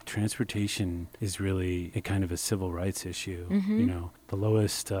transportation is really a kind of a civil rights issue. Mm-hmm. You know, the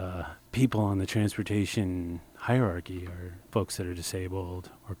lowest people on the transportation hierarchy are folks that are disabled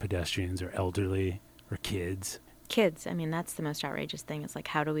or pedestrians or elderly or kids. Kids, I mean, that's the most outrageous thing. It's like,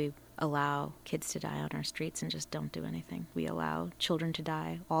 how do we allow kids to die on our streets and just don't do anything? We allow children to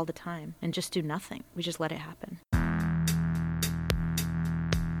die all the time and just do nothing. We just let it happen.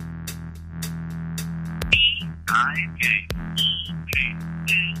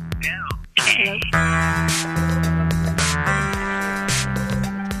 Hello?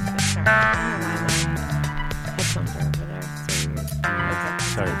 Headphones are over there. So weird. Okay.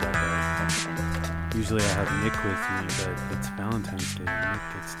 Sorry about that. That's okay. Usually I have Nick with me, but it's Valentine's Day. Nick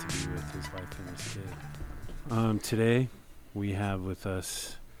gets to be with his wife and his kid. Today we have with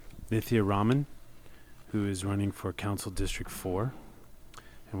us Nithya Raman, who is running for Council District 4.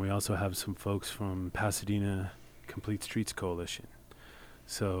 And we also have some folks from Pasadena Complete Streets Coalition.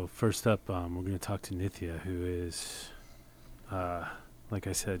 So first up, we're going to talk to Nithya, who is, like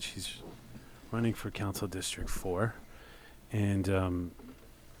I said, she's running for Council District 4. And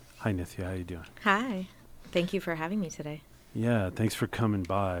hi, Nithya. How you doing? Hi. Thank you for having me today. Yeah, thanks for coming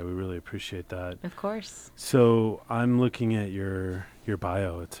by. We really appreciate that. Of course. So I'm looking at your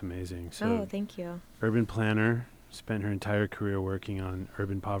bio. It's amazing. So thank you. urban planner, spent her entire career working on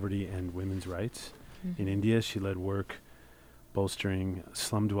urban poverty and women's rights. Mm-hmm. In India, she led work bolstering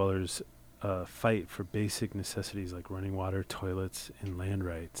slum dwellers' fight for basic necessities like running water, toilets, and land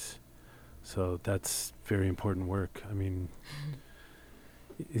rights. So that's very important work. I mean,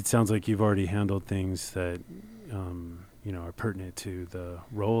 it sounds like you've already handled things that, are pertinent to the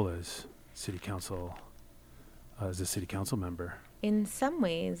role as city council, as a city council member. In some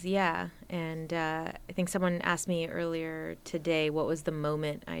ways, yeah. And I think someone asked me earlier today what was the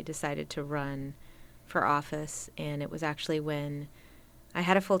moment I decided to run for office. And it was actually when I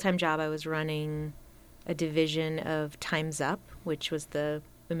had a full-time job. I was running a division of Time's Up, which was the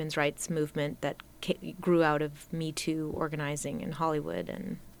women's rights movement that grew out of Me Too organizing in Hollywood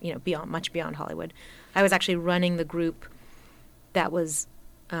and, much beyond Hollywood. I was actually running the group that was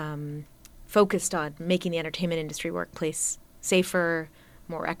focused on making the entertainment industry workplace safer,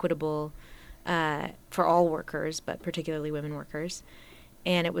 more equitable for all workers, but particularly women workers.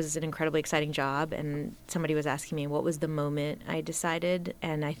 And it was an incredibly exciting job. And somebody was asking me what was the moment I decided.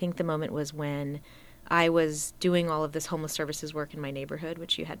 And I think the moment was when I was doing all of this homeless services work in my neighborhood,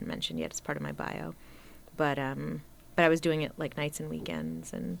 which you hadn't mentioned yet as part of my bio. But I was doing it like nights and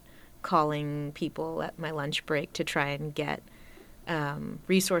weekends and calling people at my lunch break to try and get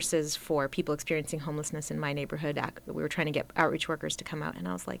resources for people experiencing homelessness in my neighborhood. We were trying to get outreach workers to come out, and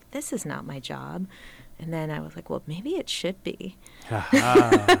I was like, this is not my job. And then I was like, well, maybe it should be.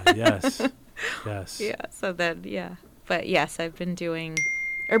 Yes. Yes. Yeah, so then, yeah. But yes, I've been doing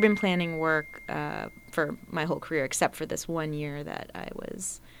urban planning work for my whole career, except for this 1 year that I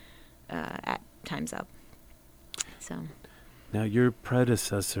was at Time's Up. So. Now, your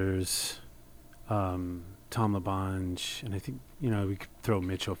predecessors, Tom LaBonge, and I think, we could throw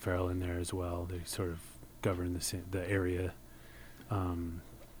Mitch O'Farrell in there as well. They sort of govern the area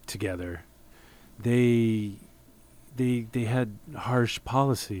together. They had harsh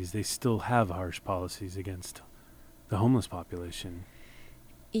policies. They still have harsh policies against the homeless population.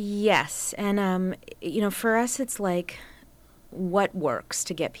 Yes. And, for us, it's like what works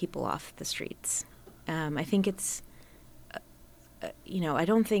to get people off the streets. I think it's, I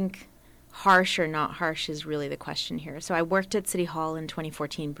don't think harsh or not harsh is really the question here. So I worked at City Hall in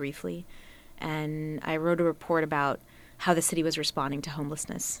 2014 briefly, and I wrote a report about how the city was responding to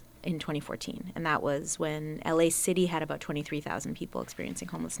homelessness in 2014. And that was when LA City had about 23,000 people experiencing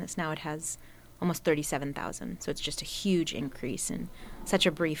homelessness. Now it has almost 37,000. So it's just a huge increase in such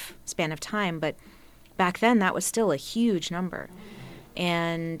a brief span of time. But back then, that was still a huge number.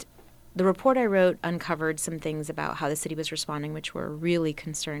 And the report I wrote uncovered some things about how the city was responding, which were really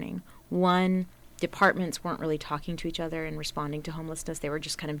concerning. One, departments weren't really talking to each other and responding to homelessness. They were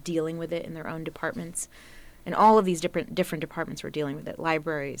just kind of dealing with it in their own departments. And all of these different departments were dealing with it.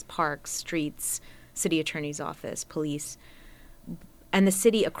 Libraries, parks, streets, city attorney's office, police. And the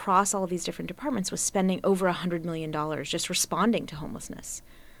city across all of these different departments was spending over $100 million just responding to homelessness.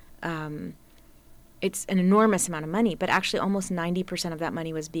 It's an enormous amount of money, but actually almost 90% of that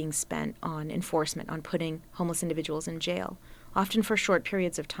money was being spent on enforcement, on putting homeless individuals in jail, often for short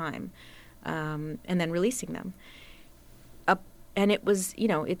periods of time, and then releasing them. And it was,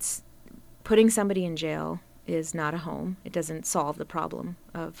 it's putting somebody in jail is not a home. It doesn't solve the problem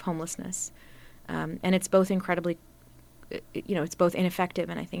of homelessness. And it's both incredibly, it's both ineffective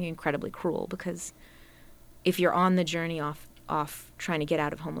and I think incredibly cruel, because if you're on the journey off off trying to get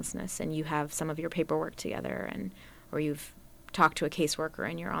out of homelessness and you have some of your paperwork together or you've talked to a caseworker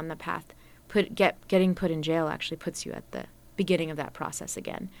and you're on the path, getting put in jail actually puts you at the beginning of that process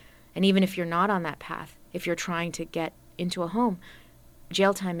again. And even if you're not on that path, if you're trying to get into a home,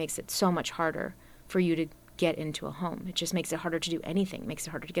 jail time makes it so much harder for you to get into a home. It just makes it harder to do anything. It makes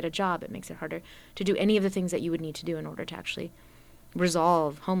it harder to get a job. It makes it harder to do any of the things that you would need to do in order to actually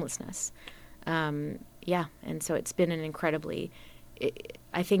resolve homelessness. And so it's been an incredibly,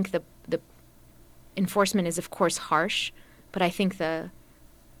 I think the enforcement is, of course, harsh, but I think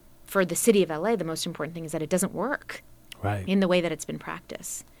for the city of LA, the most important thing is that it doesn't work in the way that it's been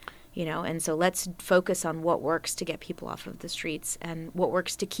practiced. And so let's focus on what works to get people off of the streets and what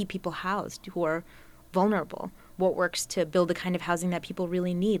works to keep people housed who are vulnerable, what works to build the kind of housing that people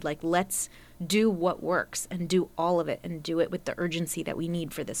really need. Like, let's do what works and do all of it and do it with the urgency that we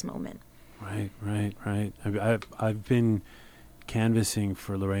need for this moment. Right. I've been canvassing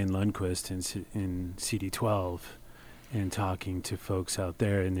for Lorraine Lundquist in CD12 and talking to folks out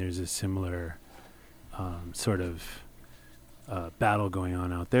there, and there's a similar sort of battle going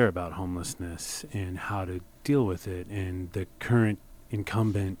on out there about homelessness and how to deal with it. And the current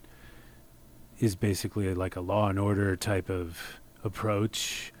incumbent is basically like a law and order type of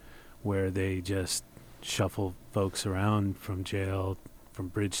approach where they just shuffle folks around from jail, from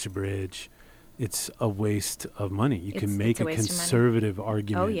bridge to bridge. It's a waste of money. You can make a conservative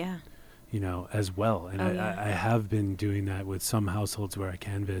argument, as well. And I have been doing that with some households where I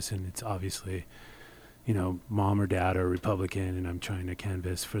canvass, and it's obviously, mom or dad are Republican, and I'm trying to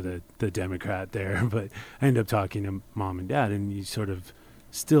canvass for the Democrat there. But I end up talking to mom and dad, and you sort of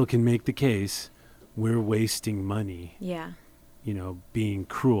still can make the case we're wasting money. Yeah. Being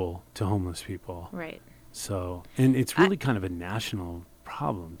cruel to homeless people. Right. So, and it's really kind of a national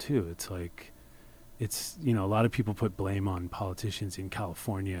problem too. It's like, a lot of people put blame on politicians in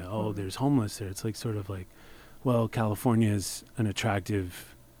California. Oh, there's homeless there. It's like sort of like, well, California is an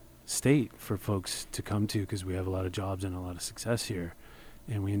attractive state for folks to come to because we have a lot of jobs and a lot of success here.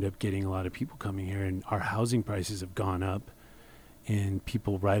 And we end up getting a lot of people coming here, and our housing prices have gone up, and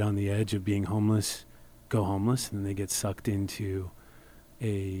people right on the edge of being homeless go homeless, and then they get sucked into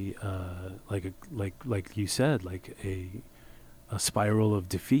a like you said, like a spiral of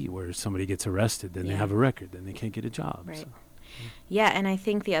defeat where somebody gets arrested, then they have a record, then they can't get a job. Right. So. Yeah, and I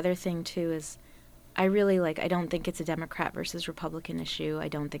think the other thing too is I don't think it's a Democrat versus Republican issue. I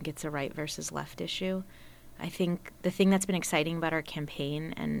don't think it's a right versus left issue. I think the thing that's been exciting about our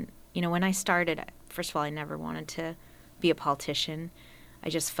campaign, and when I started, first of all, I never wanted to be a politician. I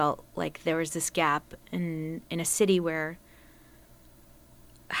just felt like there was this gap in a city where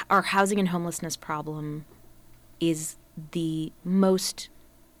our housing and homelessness problem is the most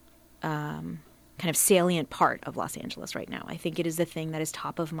kind of salient part of Los Angeles right now. I think it is the thing that is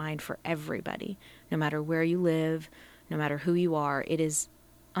top of mind for everybody, no matter where you live, no matter who you are. It is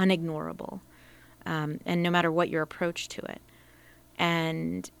unignorable, and no matter what your approach to it.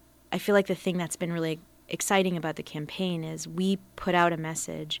 And I feel like the thing that's been really exciting about the campaign is we put out a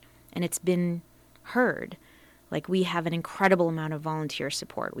message and it's been heard. Like, we have an incredible amount of volunteer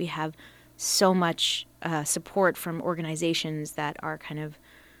support. We have so much support from organizations that are kind of,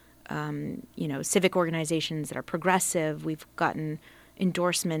 civic organizations that are progressive. We've gotten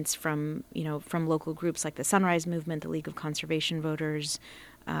endorsements from local groups like the Sunrise Movement, the League of Conservation Voters,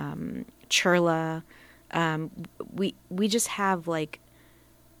 Churla. We just have the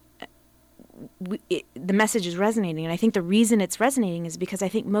message is resonating, and I think the reason it's resonating is because I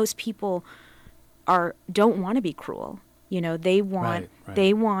think most people don't want to be cruel. They want.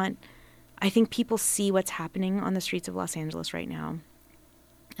 I think people see what's happening on the streets of Los Angeles right now,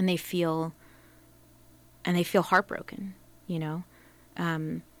 and they feel heartbroken.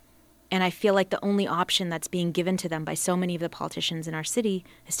 And I feel like the only option that's being given to them by so many of the politicians in our city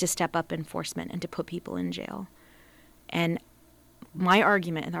is to step up enforcement and to put people in jail. And my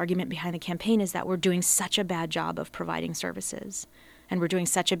argument and the argument behind the campaign is that we're doing such a bad job of providing services, and we're doing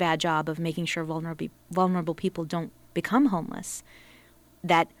such a bad job of making sure vulnerable people don't become homeless,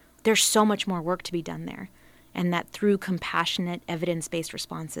 that there's so much more work to be done there, and that through compassionate, evidence-based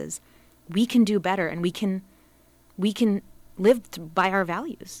responses, we can do better, and we can live by our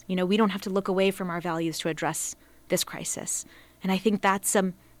values. We don't have to look away from our values to address this crisis. And I think that's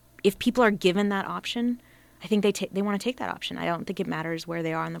if people are given that option, I think they want to take that option. I don't think it matters where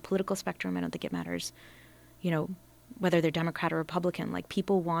they are on the political spectrum. I don't think it matters, whether they're Democrat or Republican. Like,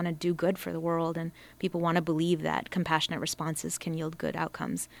 people want to do good for the world, and people want to believe that compassionate responses can yield good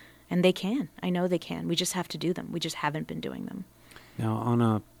outcomes. And they can. I know they can. We just have to do them. We just haven't been doing them. Now, on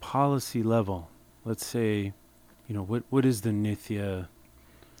a policy level, let's say, what is the Nithya,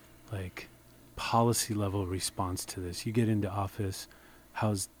 like, policy level response to this? You get into office,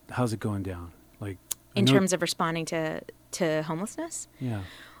 how's it going down? Like, in terms of responding to homelessness? Yeah.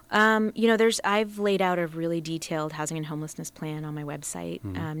 I've laid out a really detailed housing and homelessness plan on my website,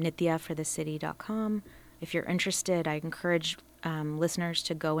 nithyaforthecity.com. If you're interested, I encourage listeners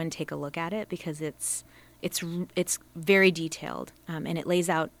to go and take a look at it, because it's very detailed, and it lays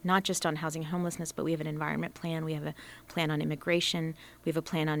out not just on housing and homelessness, but we have an environment plan, we have a plan on immigration, we have a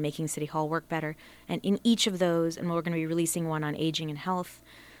plan on making City Hall work better, and in each of those, and we're going to be releasing one on aging and health.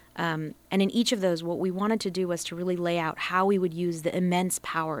 And in each of those, what we wanted to do was to really lay out how we would use the immense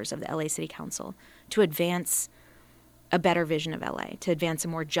powers of the LA City Council to advance a better vision of LA, to advance a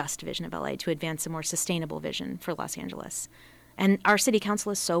more just vision of LA, to advance a more sustainable vision for Los Angeles. And our city council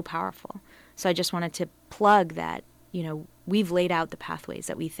is so powerful. So I just wanted to plug that, we've laid out the pathways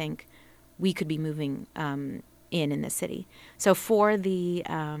that we think we could be moving in the city. So for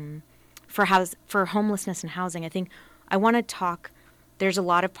for homelessness and housing, I think I want to talk. There's a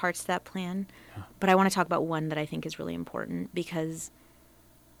lot of parts to that plan, but I want to talk about one that I think is really important, because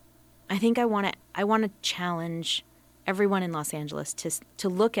I think I want to challenge everyone in Los Angeles to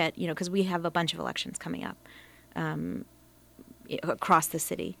look at, because we have a bunch of elections coming up across the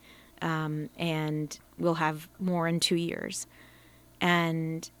city, and we'll have more in 2 years.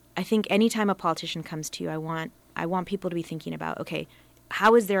 And I think anytime a politician comes to you, I want people to be thinking about, okay,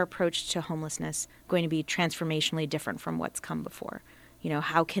 how is their approach to homelessness going to be transformationally different from what's come before?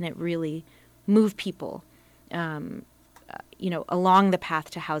 How can it really move people, along the path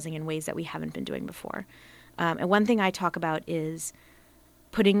to housing in ways that we haven't been doing before? And one thing I talk about is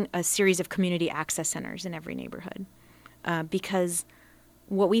putting a series of community access centers in every neighborhood. Because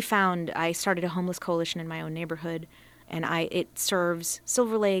what we found, I started a homeless coalition in my own neighborhood, and it serves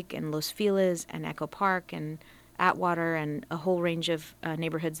Silver Lake and Los Feliz and Echo Park and Atwater and a whole range of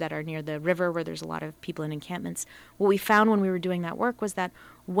neighborhoods that are near the river where there's a lot of people in encampments. What we found when we were doing that work was that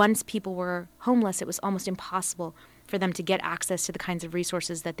once people were homeless, it was almost impossible for them to get access to the kinds of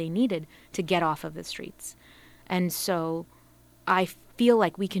resources that they needed to get off of the streets. And so I feel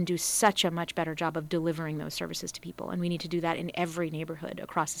like we can do such a much better job of delivering those services to people, and we need to do that in every neighborhood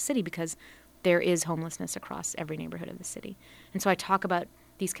across the city, because there is homelessness across every neighborhood of the city. And so I talk about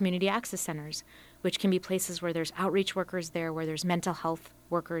these community access centers, which can be places where there's outreach workers there, where there's mental health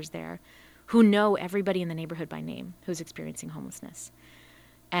workers there, who know everybody in the neighborhood by name who's experiencing homelessness.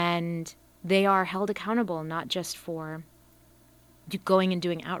 And they are held accountable not just for going and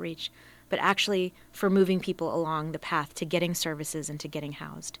doing outreach, but actually for moving people along the path to getting services and to getting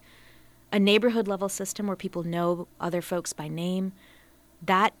housed. A neighborhood level system where people know other folks by name,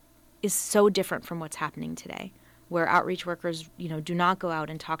 that is so different from what's happening today, where outreach workers, do not go out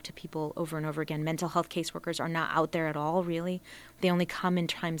and talk to people over and over again. Mental health caseworkers are not out there at all, really. They only come in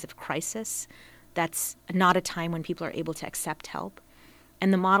times of crisis. That's not a time when people are able to accept help.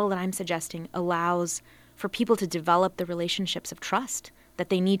 And the model that I'm suggesting allows for people to develop the relationships of trust that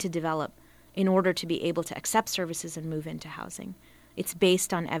they need to develop in order to be able to accept services and move into housing. It's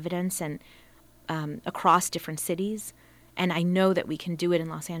based on evidence and across different cities. And I know that we can do it in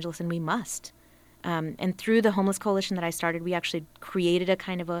Los Angeles, and we must. And through the homeless coalition that I started, we actually created a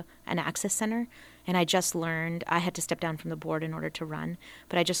kind of an access center. And I just learned, I had to step down from the board in order to run,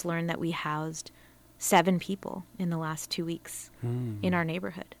 but I just learned that we housed 7 people in the last 2 weeks in our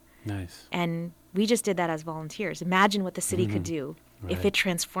neighborhood. Nice. And we just did that as volunteers. Imagine what the city could do if it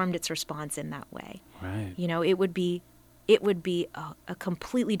transformed its response in that way. Right. It would be a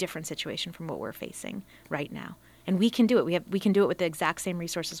completely different situation from what we're facing right now. And we can do it. We can do it with the exact same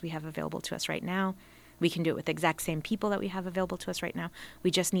resources we have available to us right now. We can do it with the exact same people that we have available to us right now.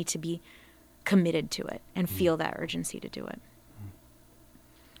 We just need to be committed to it and feel that urgency to do it.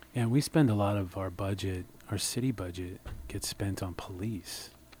 Yeah, we spend a lot of our budget, our city budget, gets spent on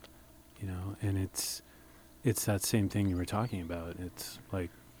police, and it's that same thing you were talking about. It's like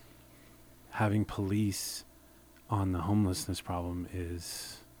having police on the homelessness problem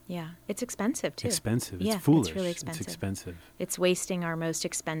is... Yeah, it's expensive, too. Expensive. Yeah, it's foolish. It's really expensive. It's expensive. It's wasting our most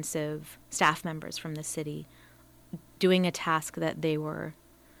expensive staff members from the city doing a task that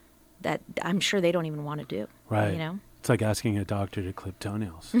I'm sure they don't even want to do. Right. It's like asking a doctor to clip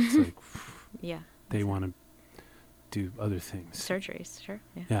toenails. It's like, yeah, they want to do other things. Surgeries, sure.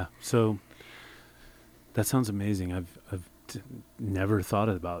 Yeah. Yeah. So that sounds amazing. I've never thought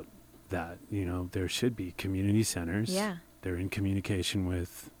about that. There should be community centers. Yeah. They're in communication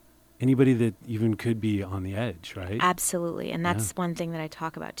with anybody that even could be on the edge, right? Absolutely. And that's one thing that I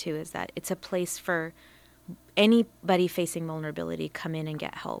talk about too, is that it's a place for anybody facing vulnerability come in and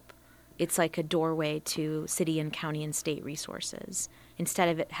get help. it's like a doorway to city and county and state resources. Instead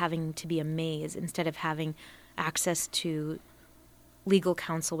of it having to be a maze, instead of having access to legal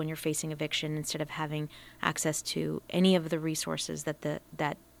counsel when you're facing eviction, instead of having access to any of the resources that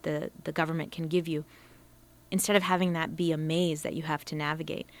the government can give you, instead of having that be a maze that you have to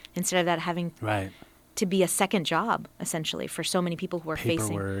navigate, instead of that having to be a second job, essentially, for so many people who are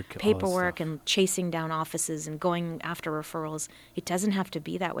facing paperwork and chasing down offices and going after referrals. It doesn't have to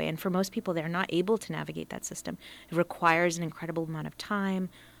be that way. And for most people, they're not able to navigate that system. It requires an incredible amount of time,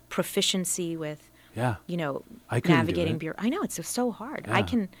 proficiency with, navigating bureau. I know, it's so hard. Yeah.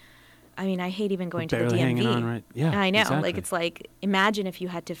 I hate even going to the Barely DMV. hanging on, right? Yeah, I know. exactly. Like, it's like, imagine if you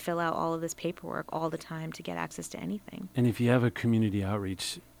had to fill out all of this paperwork all the time to get access to anything. And if you have a community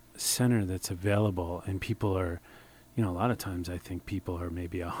outreach center that's available, and people are, a lot of times I think people are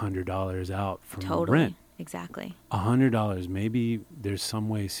maybe $100 out from rent. Exactly. $100. Maybe there's some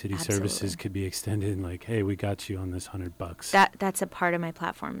way city Absolutely. services could be extended, like, hey, we got you on this $100. That's a part of my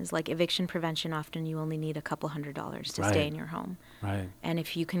platform, is like eviction prevention. Often you only need a couple $100s to stay in your home. Right. And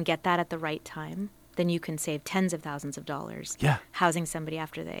if you can get that at the right time, then you can save tens of thousands of dollars housing somebody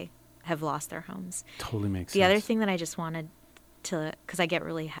after they have lost their homes. Totally makes sense. The other thing that I just wanted to, because I get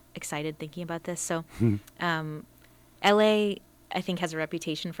really excited thinking about this. So LA, I think, has a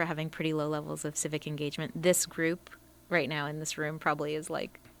reputation for having pretty low levels of civic engagement. This group right now in this room probably is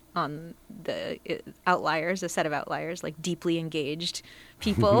like on the outliers, a set of outliers, like deeply engaged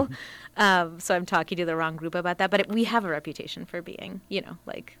people. So I'm talking to the wrong group about that. But we have a reputation for being,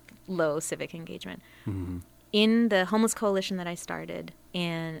 like low civic engagement. Mm-hmm. In the homeless coalition that I started,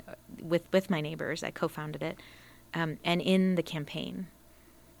 and with my neighbors, I co-founded it, and in the campaign,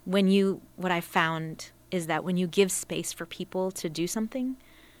 what I found is that when you give space for people to do something,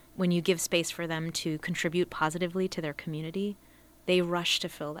 when you give space for them to contribute positively to their community, they rush to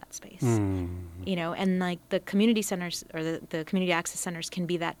fill that space. And like the community centers or the community access centers can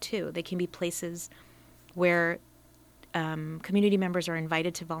be that too. They can be places where community members are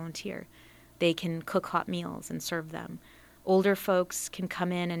invited to volunteer. They can cook hot meals and serve them. Older folks can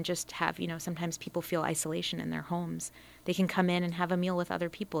come in and just have, sometimes people feel isolation in their homes. They can come in and have a meal with other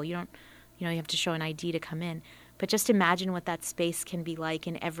people. You have to show an ID to come in. But just imagine what that space can be like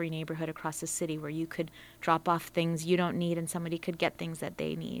in every neighborhood across the city, where you could drop off things you don't need and somebody could get things that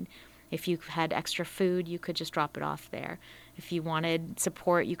they need. If you had extra food, you could just drop it off there. If you wanted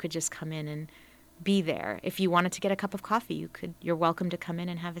support, you could just come in and be there. If you wanted to get a cup of coffee, you're welcome to come in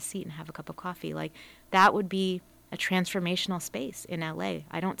and have a seat and have a cup of coffee. Like, that would be a transformational space in LA.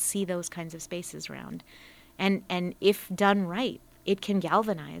 I don't see those kinds of spaces around. And if done right, it can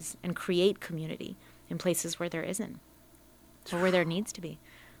galvanize and create community in places where there isn't, or where there needs to be.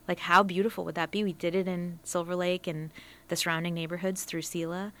 Like, how beautiful would that be? We did it in Silver Lake and the surrounding neighborhoods through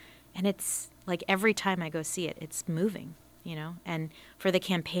SELA, and it's like every time I go see it, it's moving, And for the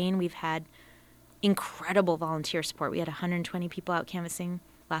campaign, we've had incredible volunteer support. We had 120 people out canvassing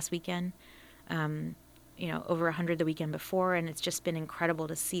last weekend, over 100 the weekend before, and it's just been incredible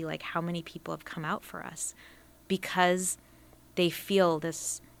to see like how many people have come out for us, because they feel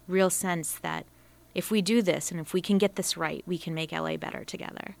this real sense that if we do this and if we can get this right, we can make LA better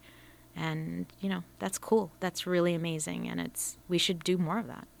together. And, that's cool. That's really amazing. And we should do more of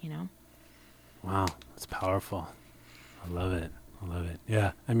that, Wow. That's powerful. I love it.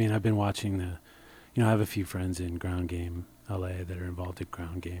 Yeah. I mean, I've been watching I have a few friends in Ground Game LA that are involved at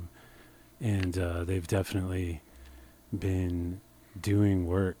Ground Game. And they've definitely been doing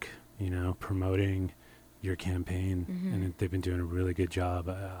work, promoting your campaign, and they've been doing a really good job.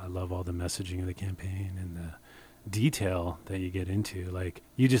 I love all the messaging of the campaign and the detail that you get into. Like,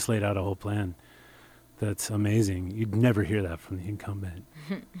 you just laid out a whole plan. That's amazing. You'd never hear that from the incumbent,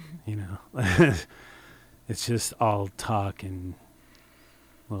 It's just all talk and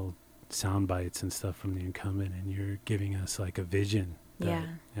little sound bites and stuff from the incumbent, and you're giving us like a vision.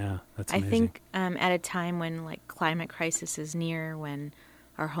 Yeah, that's amazing. I think at a time when like climate crisis is near, when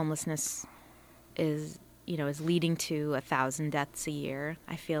our homelessness is leading to 1,000 deaths a year,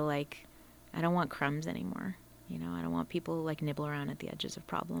 I feel like I don't want crumbs anymore. I don't want people who like nibble around at the edges of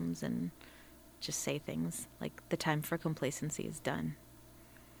problems and just say things. Like, the time for complacency is done.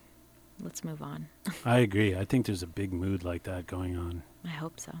 Let's move on. I agree. I think there's a big mood like that going on. I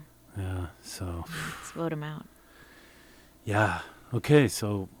hope so. Yeah, so let's vote them out. Yeah. Okay,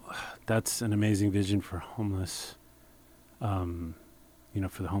 so that's an amazing vision for homeless, for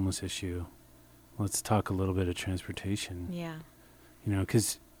the homeless issue. Let's talk a little bit of transportation. Yeah.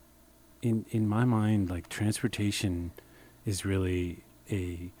 Because in my mind, like, transportation is really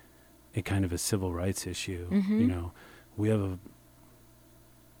a kind of a civil rights issue. We have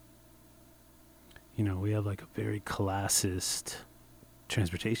we have like a very classist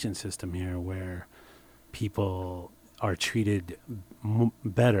transportation system here where people are treated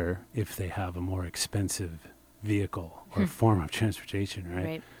better if they have a more expensive vehicle or form of transportation, right?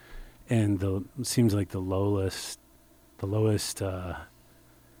 Right. And seems like the lowest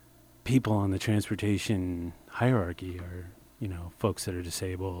people on the transportation hierarchy are, folks that are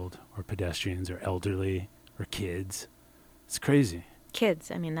disabled or pedestrians or elderly or kids. It's crazy. Kids,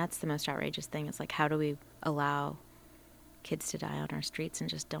 I mean, that's the most outrageous thing. It's like, how do we allow kids to die on our streets and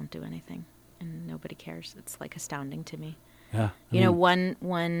just don't do anything? And nobody cares. It's like astounding to me. Yeah.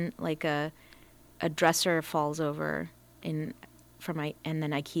 One like a dresser falls over and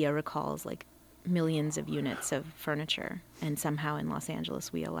then IKEA recalls like millions of units of furniture, and somehow in Los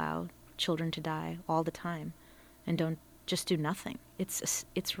Angeles we allow children to die all the time and don't just do nothing. It's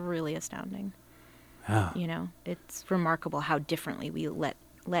really astounding. Yeah. It's remarkable how differently we let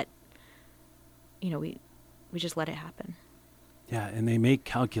we just let it happen. Yeah, and they make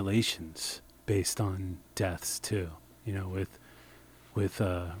calculations based on deaths too, with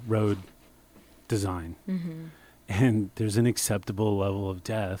road design. Mm-hmm. And there's an acceptable level of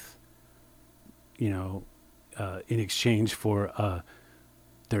death, in exchange for a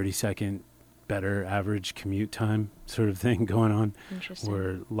 30-second better average commute time sort of thing going on. Interesting.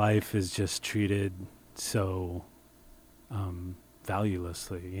 Where life is just treated so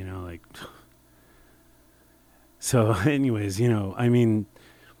valuelessly, like. So anyways, I mean,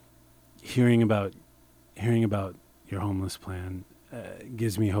 hearing about your homeless plan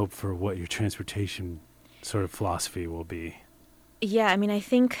gives me hope for what your transportation sort of philosophy will be. Yeah, I mean, I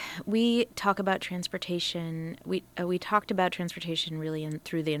think we talk about transportation. We talked about transportation really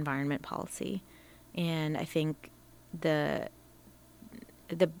through the environment policy, and I think the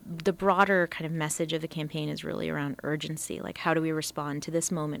broader kind of message of the campaign is really around urgency. Like, how do we respond to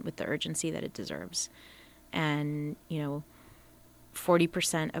this moment with the urgency that it deserves? And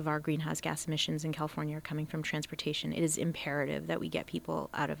 40% of our greenhouse gas emissions in California are coming from transportation. It is imperative that we get people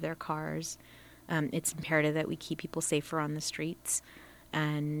out of their cars. It's imperative that we keep people safer on the streets.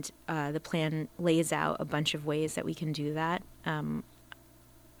 And the plan lays out a bunch of ways that we can do that. I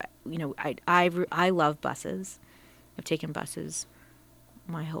love buses. I've taken buses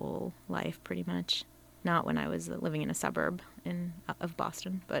my whole life, pretty much. Not when I was living in a suburb of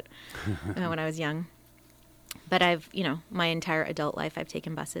Boston, but when I was young. But my entire adult life I've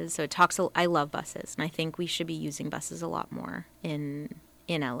taken buses. So I love buses, and I think we should be using buses a lot more in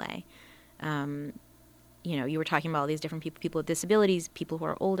LA. You were talking about all these different people with disabilities, people who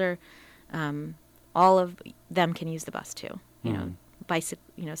are older. All of them can use the bus too.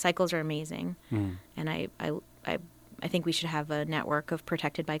 Cycles are amazing, and I think we should have a network of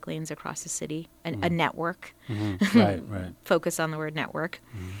protected bike lanes across the city. A network. Right. Focus on the word network.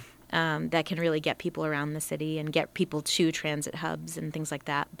 That can really get people around the city and get people to transit hubs and things like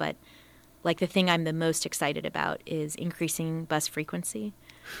that. But like the thing I'm the most excited about is increasing bus frequency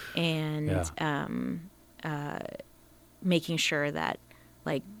and making sure that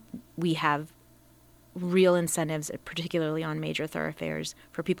like we have real incentives, particularly on major thoroughfares,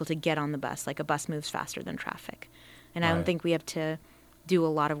 for people to get on the bus. Like a bus moves faster than traffic. And I don't think we have to do a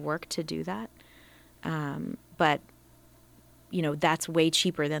lot of work to do that. But that's way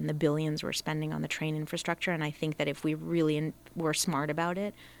cheaper than the billions we're spending on the train infrastructure. And I think that if we really were smart about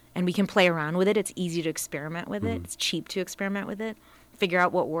it and we can play around with it, it's easy to experiment with it. It's cheap to experiment with it, figure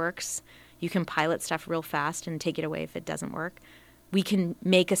out what works. You can pilot stuff real fast and take it away if it doesn't work. We can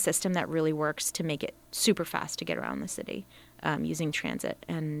make a system that really works to make it super fast to get around the city using transit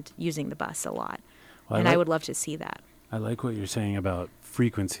and using the bus a lot. Well, I would love to see that. I like what you're saying about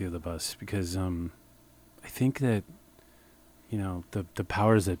frequency of the bus because I think that the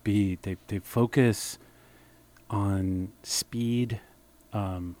powers that be, they focus on speed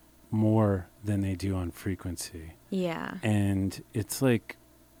more than they do on frequency. Yeah. And it's like,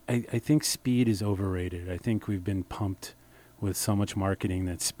 I think speed is overrated. I think we've been pumped with so much marketing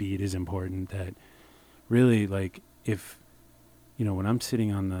that speed is important that really, like, if, when I'm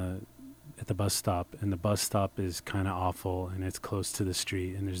sitting at the bus stop and the bus stop is kind of awful and it's close to the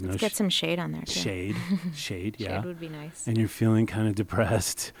street and there's Let's get some shade on there too. Shade, yeah. Shade would be nice. And you're feeling kind of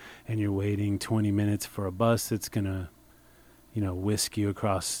depressed and you're waiting 20 minutes for a bus that's going to, whisk you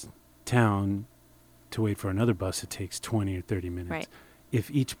across town to wait for another bus. It takes 20 or 30 minutes. Right. If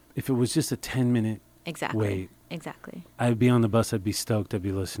it was just a 10-minute wait. Exactly. I'd be on the bus. I'd be stoked. I'd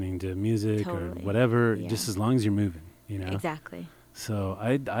be listening to music or whatever, just as long as you're moving, Exactly. So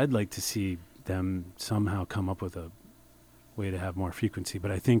I'd like to see them somehow come up with a way to have more frequency.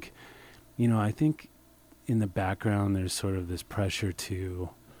 But I think in the background there's sort of this pressure to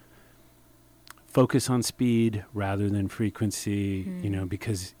focus on speed rather than frequency,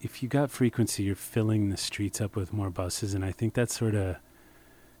 because if you got frequency, you're filling the streets up with more buses. And I think that sort of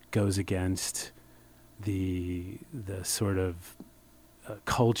goes against the sort of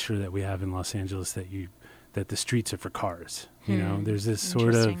culture that we have in Los Angeles that the streets are for cars. There's this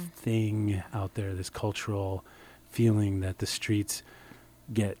sort of thing out there, this cultural feeling that the streets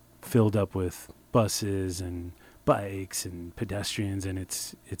get filled up with buses and bikes and pedestrians, and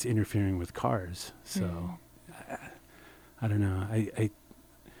it's interfering with cars. So I don't know.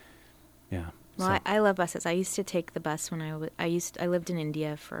 Well, I love buses. I used to take the bus when I lived in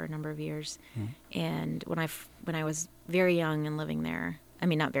India for a number of years, and when I was very young and living there, I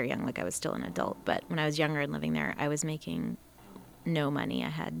mean not very young, like I was still an adult, but when I was younger and living there, I was making no money.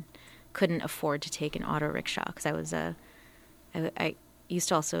 Couldn't afford to take an auto rickshaw because I was I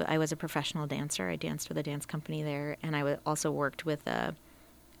was a professional dancer. I danced with a dance company there, and I also worked with a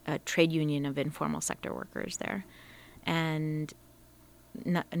trade union of informal sector workers there. And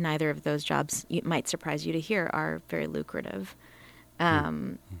neither of those jobs, it might surprise you to hear, are very lucrative.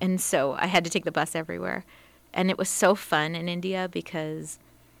 And so I had to take the bus everywhere. And it was so fun in India because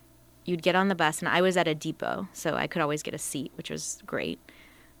you'd get on the bus, and I was at a depot, so I could always get a seat, which was great.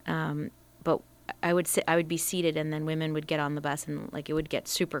 But I would be seated, and then women would get on the bus, and like it would get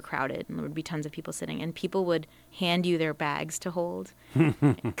super crowded, and there would be tons of people sitting, and people would hand you their bags to hold,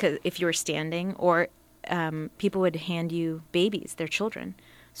 'cause if you were standing, or people would hand you babies, their children.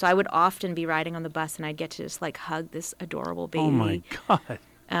 So I would often be riding on the bus, and I'd get to just like hug this adorable baby. Oh my God!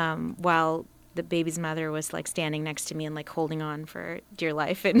 While the baby's mother was like standing next to me and like holding on for dear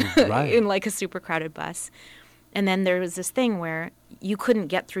life in Right. in like a super crowded bus. And then there was this thing where you couldn't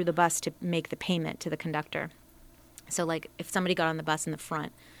get through the bus to make the payment to the conductor. So, like, if somebody got on the bus in the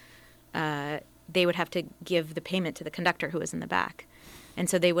front, they would have to give the payment to the conductor who was in the back. And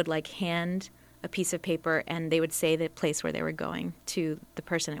so they would, like, hand a piece of paper, and they would say the place where they were going to the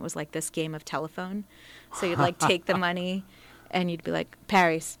person. It was like this game of telephone. So you'd, like, take the money, and you'd be like,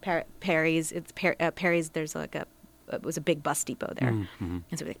 Perry's. There's, like, it was a big bus depot there. Mm-hmm.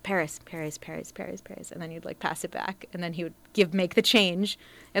 And so we'd be like, Paris. And then you'd like pass it back. And then he would make the change.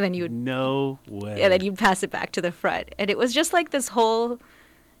 And then you would. No way. And then you'd pass it back to the front. And it was just like this whole,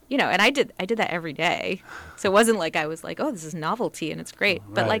 and I did that every day. So it wasn't like I was like, oh, this is novelty and it's great.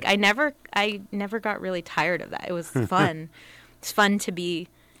 Right. But like I never got really tired of that. It was fun. It's fun to be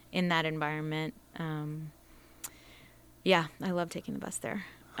in that environment. Yeah, I love taking the bus there.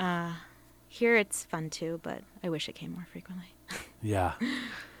 Here it's fun too, but I wish it came more frequently. Yeah.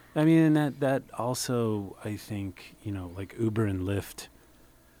 I mean, and that also, I think, like Uber and Lyft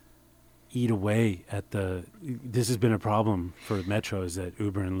eat away at this has been a problem for Metro, is that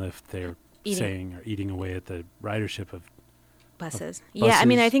Uber and Lyft, they're saying, are eating away at the ridership of buses. Of Yeah, I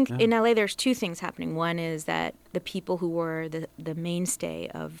mean, I buses, think yeah. in LA there's two things happening. One is that the people who were the mainstay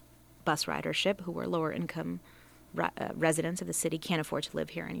of bus ridership, who were lower income residents of the city, can't afford to live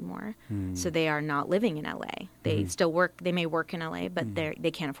here anymore. So they are not living in LA. They still work. They may work in LA, but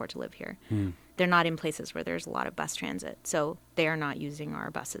they can't afford to live here. They're not in places where there's a lot of bus transit, so they are not using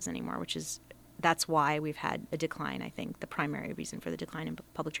our buses anymore. That's why we've had a decline. I think the primary reason for the decline in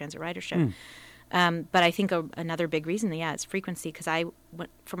public transit ridership. But I think another big reason, is frequency. Because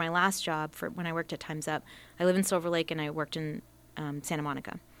for my last job, when I worked at Time's Up, I live in Silver Lake and I worked in Santa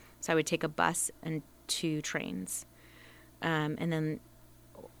Monica. So I would take a bus and 2 trains. And then,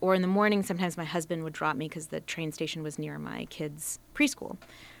 or in the morning, sometimes my husband would drop me because the train station was near my kids' preschool.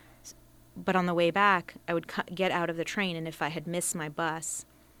 But on the way back, I would get out of the train, and if I had missed my bus,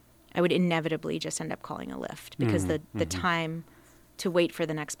 I would inevitably just end up calling a Lyft because the time to wait for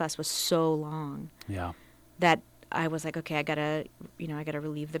the next bus was so long. Yeah. That I was like, okay, I gotta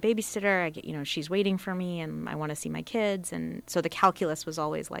relieve the babysitter. She's waiting for me, and I want to see my kids, and so the calculus was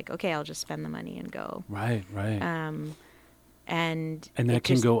always like, okay, I'll just spend the money and go. Right. And that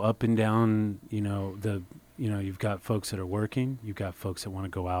can go up and down. You've got folks that are working. You've got folks that want to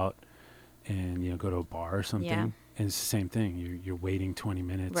go out and go to a bar or something. Yeah. And it's the same thing. You're waiting 20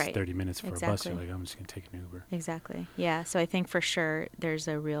 minutes, Right. 30 minutes for a bus. Exactly. You're like, I'm just going to take an Uber. Exactly. Yeah. So I think for sure there's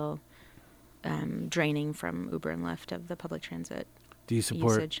a real draining from Uber and Lyft of the public transit Do you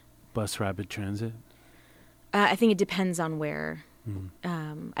support usage. bus rapid transit? I think it depends on where.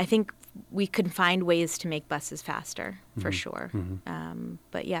 I think we could find ways to make buses faster, for sure.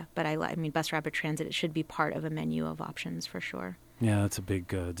 But I mean, bus rapid transit, it should be part of a menu of options, for sure. Yeah, that's a big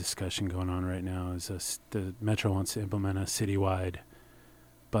discussion going on right now. The Metro wants to implement a citywide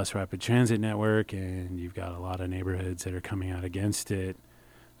bus rapid transit network, and you've got a lot of neighborhoods that are coming out against it,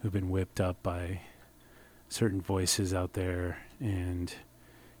 who've been whipped up by certain voices out there. And,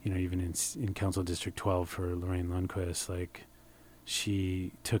 even in Council District 12 for Lorraine Lundquist, like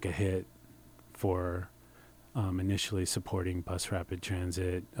she took a hit for initially supporting bus rapid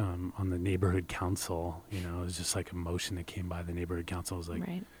transit on the neighborhood council. It was just like a motion that came by the neighborhood council. It was like,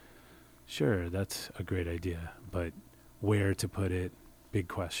 Right. sure, that's a great idea, but where to put it, big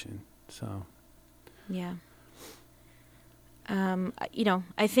question. So, Yeah.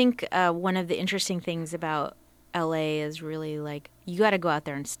 I think one of the interesting things about LA is really like you got to go out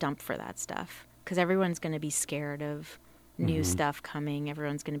there and stump for that stuff because everyone's going to be scared of new stuff coming.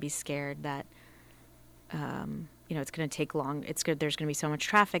 Everyone's going to be scared that it's going to take long. It's good. There's going to be so much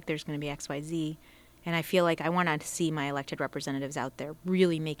traffic. There's going to be X, Y, Z, and I feel like I want to see my elected representatives out there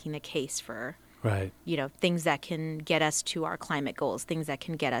really making the case for right. Things that can get us to our climate goals, things that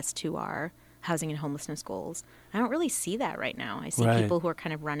can get us to our housing and homelessness goals. I don't really see that right now. I see Right. people who are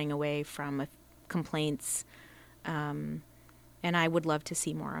kind of running away from complaints, and I would love to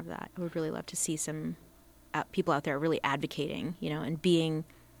see more of that. I would really love to see some people out there really advocating, and being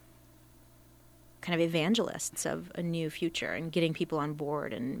kind of evangelists of a new future and getting people on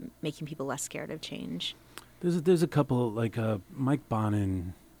board and making people less scared of change. There's a couple, like Mike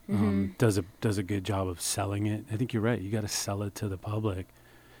Bonin does a good job of selling it. I think you're right. You got to sell it to the public.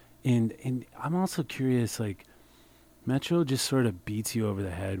 And I'm also curious, like, Metro just sort of beats you over the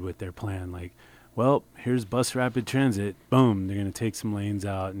head with their plan. Like, well, here's bus rapid transit. Boom, they're going to take some lanes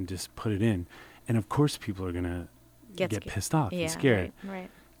out and just put it in. And of course people are going to get pissed off and scared. Right.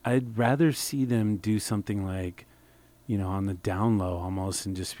 I'd rather see them do something like, on the down low almost,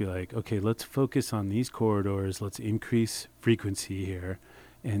 and just be like, okay, let's focus on these corridors. Let's increase frequency here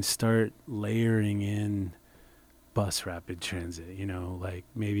and start layering in bus rapid transit, like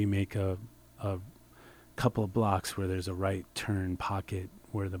maybe make a couple of blocks where there's a right turn pocket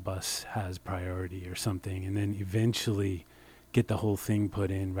where the bus has priority or something, and then eventually get the whole thing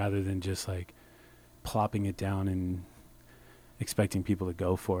put in rather than just like plopping it down and expecting people to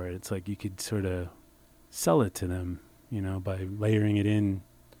go for it. It's like you could sort of sell it to them, by layering it in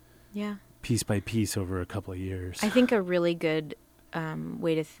piece by piece over a couple of years. I think a really good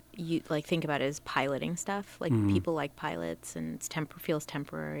way to think about it is piloting stuff. Like people like pilots, and it's feels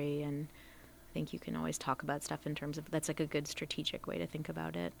temporary, and I think you can always talk about stuff in terms of that's like a good strategic way to think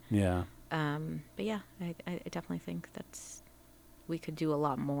about it. Yeah. But yeah, I definitely think we could do a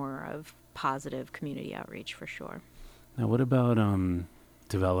lot more of positive community outreach for sure. Now, what about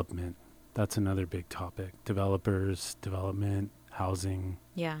development? That's another big topic. Developers, development, housing.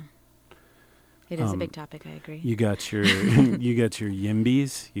 Yeah. It is a big topic, I agree. You got your you got your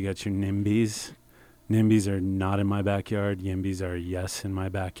YIMBYs, you got your NIMBYs. NIMBYs are not in my backyard. YIMBYs are yes in my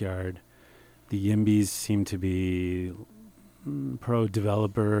backyard. The YIMBYs seem to be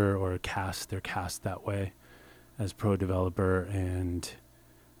pro-developer or they're cast that way as pro-developer, and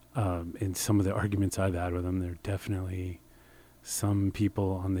in some of the arguments I've had with them, there are definitely some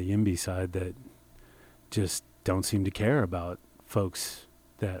people on the YIMBY side that just don't seem to care about folks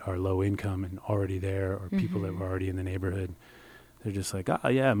that are low income and already there, or people that were already in the neighborhood. They're just like,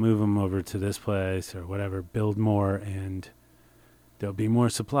 move them over to this place or whatever, build more, and there'll be more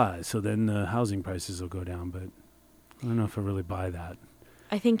supply. So then the housing prices will go down. But I don't know if I really buy that.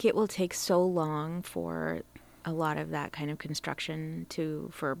 I think it will take so long for a lot of that kind of construction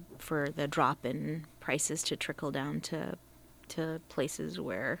for the drop in prices to trickle down to places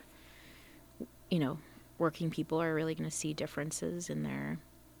where, working people are really going to see differences in their,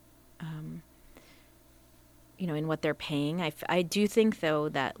 in what they're paying. I do think though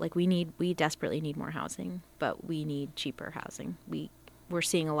that like we desperately need more housing, but we need cheaper housing. We're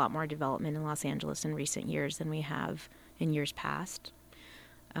seeing a lot more development in Los Angeles in recent years than we have in years past.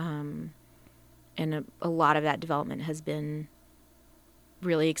 And a lot of that development has been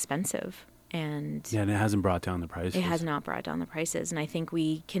really expensive. And it hasn't brought down the prices. It has not brought down the prices. And I think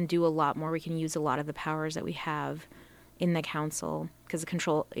we can do a lot more. We can use a lot of the powers that we have in the council, because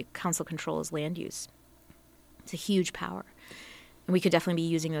the council controls land use. It's a huge power. And we could definitely be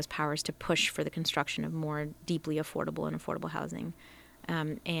using those powers to push for the construction of more deeply affordable and affordable housing.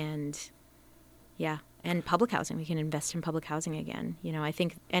 And public housing. We can invest in public housing again. I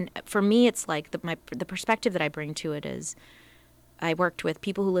think, and for me, it's like the perspective that I bring to it is, I worked with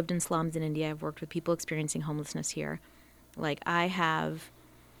people who lived in slums in India. I've worked with people experiencing homelessness here. Like I have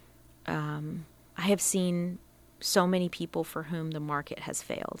seen so many people for whom the market has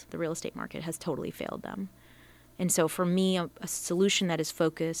failed. The real estate market has totally failed them. And so for me, a solution that is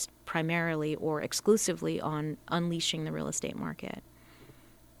focused primarily or exclusively on unleashing the real estate market,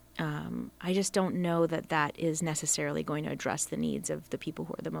 I just don't know that is necessarily going to address the needs of the people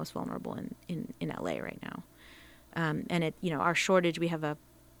who are the most vulnerable in LA right now. And our shortage, we have a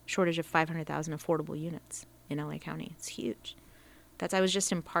shortage of 500,000 affordable units in LA County. It's huge. I was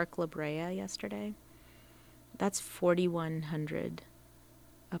just in Park La Brea yesterday. That's 4,100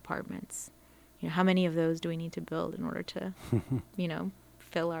 apartments. How many of those do we need to build in order to,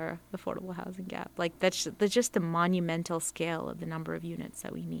 fill our affordable housing gap? Like that's just the monumental scale of the number of units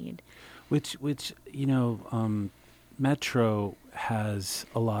that we need. Which Metro has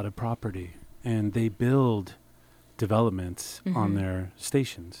a lot of property, and they build developments on their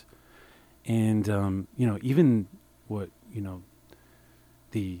stations, and even what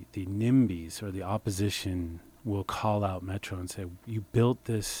the NIMBYs or the opposition will call out Metro and say, you built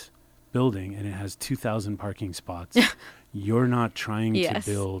this building and it has 2,000 parking spots. You're not trying to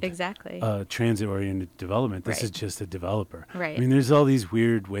build exactly a transit-oriented development. This Right. is just a developer. Right. I mean, there's all these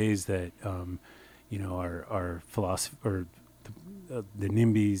weird ways that, our philosophy or the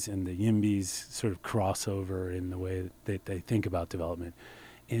NIMBYs and the YIMBYs sort of cross over in the way that they think about development.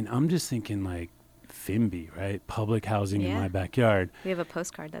 And I'm just thinking like FIMBY, right? Public housing in my backyard. We have a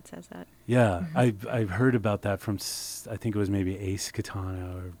postcard that says that. Yeah, I've heard about that from, I think it was maybe Ace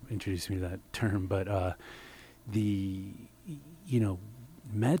Katana or introduced me to that term. But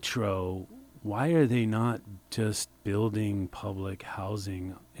Metro, why are they not just building public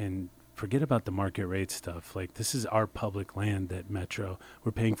housing and forget about the market rate stuff? Like, this is our public land that Metro,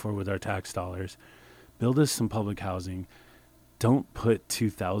 we're paying for with our tax dollars. Build us some public housing. Don't put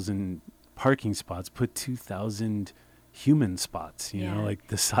 2,000 parking spots, put 2,000 human spots, you know, like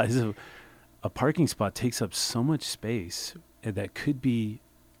the size of a parking spot takes up so much space that could be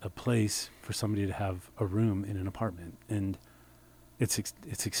a place for somebody to have a room in an apartment. And it's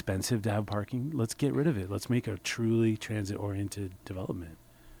expensive to have parking. Let's get rid of it. Let's make a truly transit-oriented development.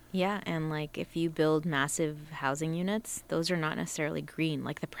 Yeah, and like if you build massive housing units, those are not necessarily green.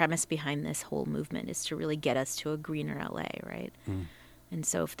 Like the premise behind this whole movement is to really get us to a greener LA, right? And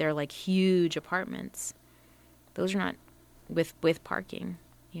so if they're like huge apartments, those are not with parking,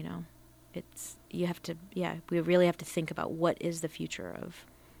 we really have to think about what is the future of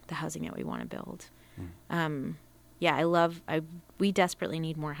the housing that we want to build. We desperately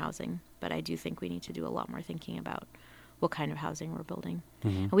need more housing, but I do think we need to do a lot more thinking about what kind of housing we're building.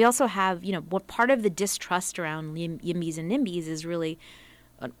 And we also have, what part of the distrust around YIMBYs and NIMBYs is really,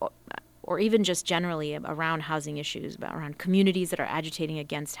 or even just generally around housing issues, around communities that are agitating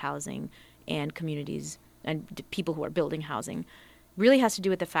against housing and communities and people who are building housing, really has to do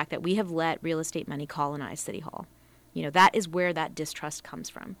with the fact that we have let real estate money colonize City Hall. That is where that distrust comes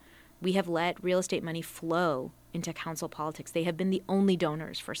from. We have let real estate money flow into council politics. They have been the only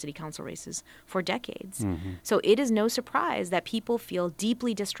donors for city council races for decades. So it is no surprise that people feel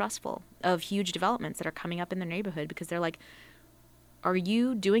deeply distrustful of huge developments that are coming up in their neighborhood because they're like, are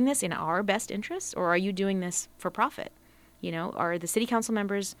you doing this in our best interests or are you doing this for profit? Are the city council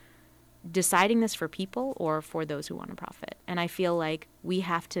members deciding this for people or for those who want to profit? And I feel like we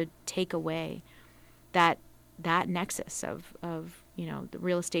have to take away that nexus of the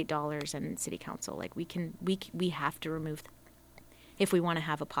real estate dollars and city council. Like we have to remove if we want to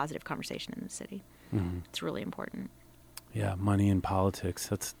have a positive conversation in the city. It's really important. Yeah, money in politics.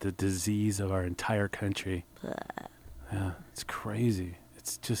 That's the disease of our entire country. Yeah, it's crazy.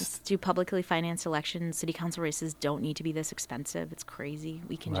 It's just... Let's do publicly financed elections. City council races don't need to be this expensive. It's crazy.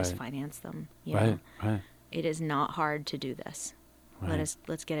 We can just finance them. Right. It is not hard to do this. Right.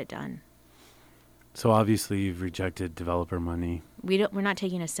 Let's get it done. So obviously you've rejected developer money. We're not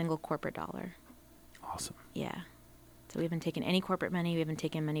taking a single corporate dollar. Awesome. Yeah. So we haven't taken any corporate money. We haven't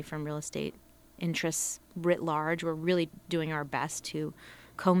taken money from real estate interests writ large. We're really doing our best to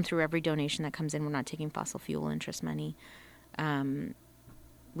comb through every donation that comes in. We're not taking fossil fuel interest money.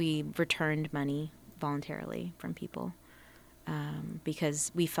 We returned money voluntarily from people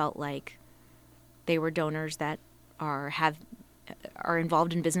because we felt like they were donors that are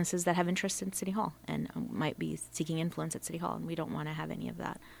involved in businesses that have interests in City Hall and might be seeking influence at City Hall, and we don't want to have any of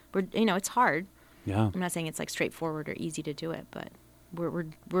that. It's hard. Yeah. I'm not saying it's like straightforward or easy to do it, but we're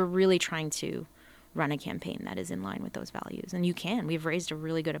really trying to run a campaign that is in line with those values. And we've raised a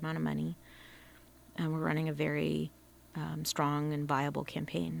really good amount of money, and we're running a very strong and viable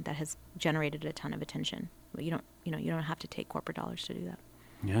campaign that has generated a ton of attention. But you don't have to take corporate dollars to do that.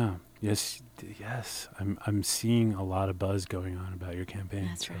 Yeah. Yes. I'm seeing a lot of buzz going on about your campaign.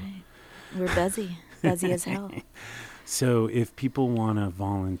 That's right. We're busy as hell. So if people want to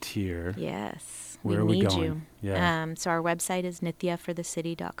volunteer, yes, where are we need going? you. Yeah. So our website is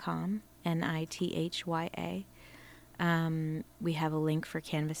nithyaforthecity.com, NITHYA. We have a link for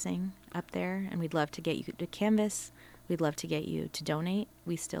canvassing up there, and we'd love to get you to canvass. We'd love to get you to donate.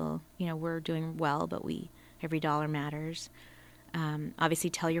 We still, we're doing well, but every dollar matters. Obviously,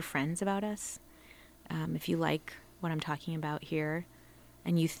 tell your friends about us. If you like what I'm talking about here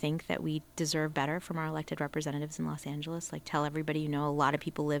and you think that we deserve better from our elected representatives in Los Angeles, like tell everybody you know. A lot of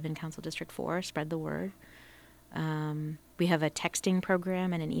people live in Council District 4. Spread the word. We have a texting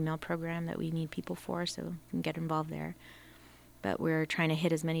program and an email program that we need people for, so you can get involved there. But we're trying to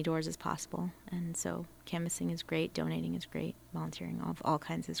hit as many doors as possible. And so canvassing is great, donating is great, volunteering of all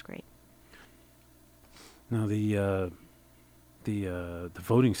kinds is great. Now, the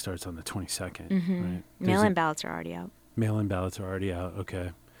voting starts on the 22nd, right? Mail-in ballots are already out. Mail-in ballots are already out,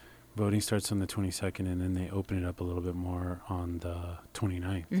 okay. Voting starts on the 22nd, and then they open it up a little bit more on the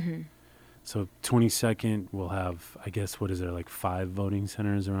 29th. Mm-hmm. So 22nd, we'll have, I guess, what is there, like 5 voting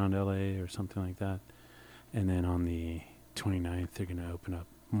centers around LA or something like that? And then on the 29th, they're going to open up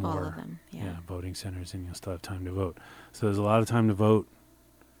more All of them, yeah. voting centers, and you'll still have time to vote. So there's a lot of time to vote.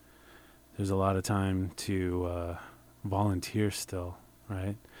 There's a lot of time to volunteer still,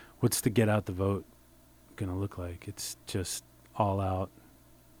 right? What's the get out the vote going to look like? It's just all out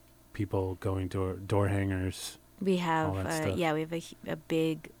people going door hangers. We have, all that stuff. we have a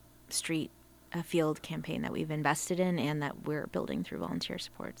big street field campaign that we've invested in and that we're building through volunteer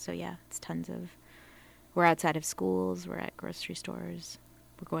support. So yeah, it's tons of, we're outside of schools, we're at grocery stores,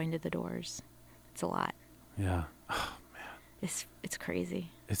 we're going to the doors. It's a lot. Yeah. Oh, man. It's crazy.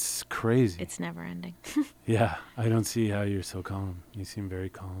 It's crazy. It's never ending. Yeah. I don't see how you're so calm. You seem very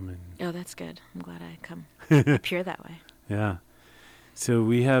calm. And Oh, that's good. I'm glad I come up here that way. Yeah. So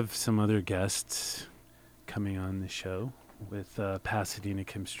we have some other guests coming on the show with Pasadena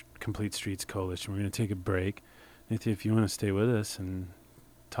Complete Streets Coalition. We're going to take a break. Nithya, if you want to stay with us and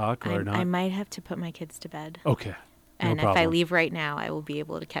talk or not. I might have to put my kids to bed. Okay. And no if I leave right now, I will be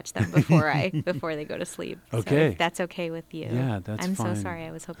able to catch them before they go to sleep. Okay. So if that's okay with you. Yeah, that's I'm fine. so sorry.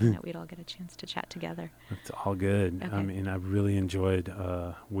 I was hoping that we'd all get a chance to chat together. It's all good. Okay. I mean, I really enjoyed,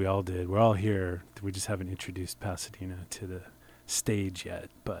 we all did. We're all here. We just haven't introduced Pasadena to the stage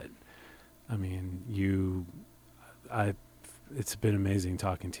yet. But, I mean, it's been amazing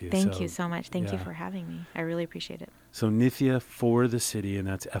talking to you. Thank you so much. Thank you for having me. I really appreciate it. So Nithya for the City, and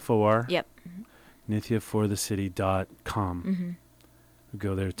that's FOR? Yep. Nithyaforthecity.com. Mm-hmm.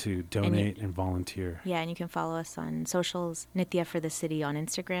 Go there to donate and volunteer. Yeah, and you can follow us on socials, Nithya for the City on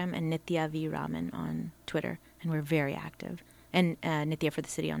Instagram and Nithya V. Raman on Twitter. And we're very active. And Nithya for the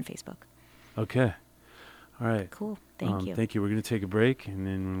City on Facebook. Okay. All right. Cool. Thank you. Thank you. We're going to take a break, and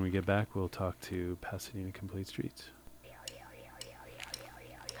then when we get back, we'll talk to Pasadena Complete Streets.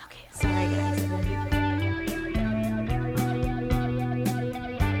 Okay, sorry guys.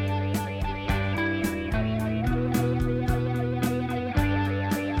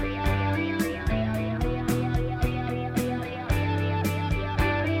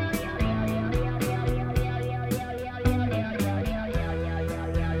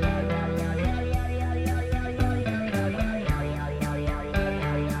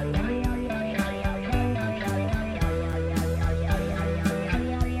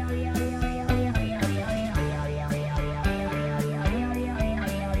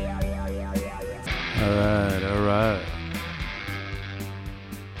 All right.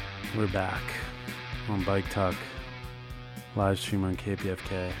 We're back on Bike Talk, live stream on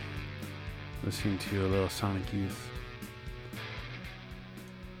KPFK, listening to a little Sonic Youth.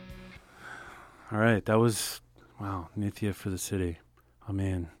 All right, that was, wow, Nithya for the City. Oh,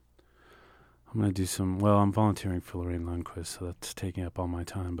 man. I'm going to do I'm volunteering for Lorraine Lundquist, so that's taking up all my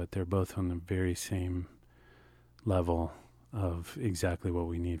time, but they're both on the very same level of exactly what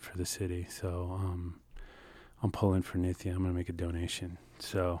we need for the city. So I'm pulling for Nithya. I'm going to make a donation.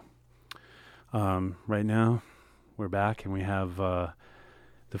 So right now we're back, and we have the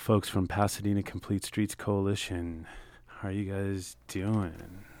folks from Pasadena Complete Streets Coalition. How are you guys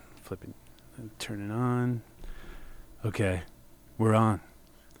doing? Flipping, turning on. Okay, we're on.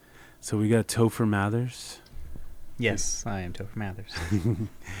 So we got Topher Mathers. Yes, I am Topher Mathers.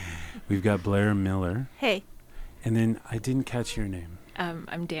 We've got Blair Miller. Hey. And then I didn't catch your name.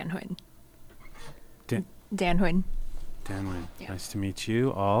 I'm Dan Huynh. Dan Huynh. Dan Huynh. Yeah. Nice to meet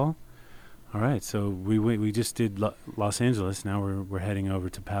you all. All right, so we just did Los Angeles. Now we're heading over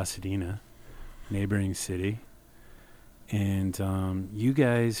to Pasadena, neighboring city. And you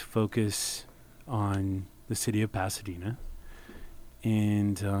guys focus on the city of Pasadena.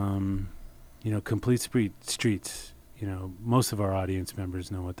 And, Complete Streets, most of our audience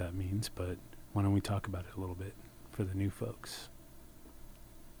members know what that means, but why don't we talk about it a little bit for the new folks?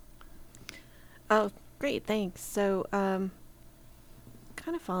 Oh, great, thanks. So,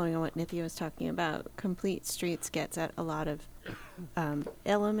 kind of following on what Nithya was talking about, Complete Streets gets at a lot of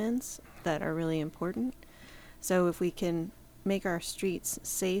elements that are really important. So if we can make our streets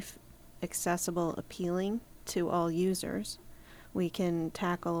safe, accessible, appealing to all users, we can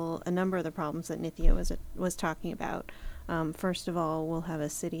tackle a number of the problems that Nithya was talking about. First of all, we'll have a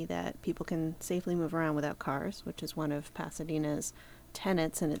city that people can safely move around without cars, which is one of Pasadena's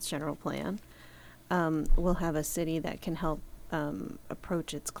tenets in its general plan. We'll have a city that can help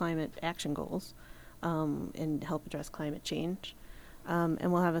approach its climate action goals and help address climate change.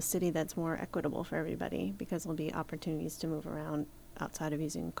 And we'll have a city that's more equitable for everybody because there'll be opportunities to move around outside of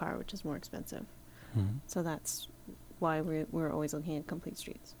using a car, which is more expensive. Mm-hmm. So that's why we're always looking at complete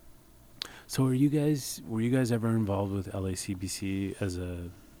streets. So were you guys ever involved with LACBC as the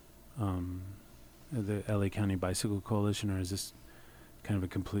LA County Bicycle Coalition, or is this kind of a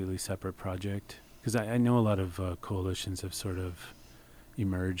completely separate project? Because I know a lot of coalitions have sort of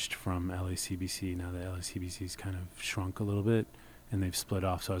emerged from LACBC now that LACBC's kind of shrunk a little bit and they've split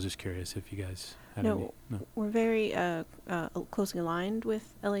off. So I was just curious if you guys had any. No, we're very closely aligned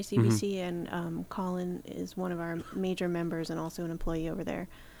with LACBC, and Colin is one of our major members and also an employee over there.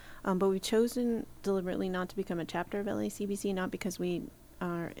 But we've chosen deliberately not to become a chapter of LACBC, not because we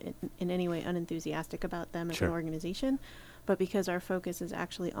are in any way unenthusiastic about them as an organization, but because our focus is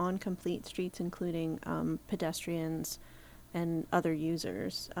actually on complete streets, including pedestrians and other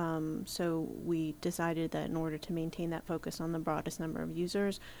users. So we decided that in order to maintain that focus on the broadest number of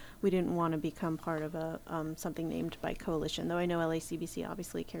users, we didn't want to become part of a something named Bike Coalition, though I know LACBC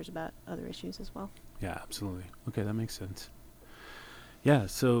obviously cares about other issues as well. Yeah, absolutely. Okay, that makes sense. Yeah,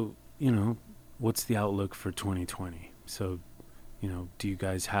 so, what's the outlook for 2020? So, do you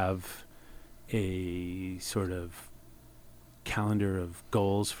guys have a sort of calendar of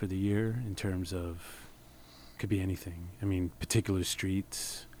goals for the year in terms of, could be anything? I mean, particular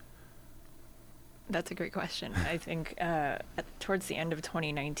streets? That's a great question. I think towards the end of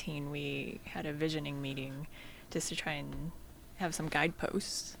 2019, we had a visioning meeting just to try and have some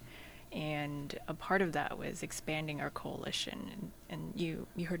guideposts. And a part of that was expanding our coalition. And you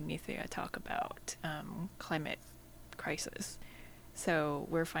heard Nithya talk about climate crisis. So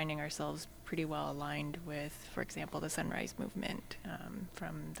we're finding ourselves pretty well aligned with, for example, the Sunrise Movement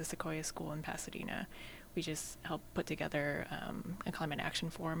from the Sequoia School in Pasadena. We just helped put together a climate action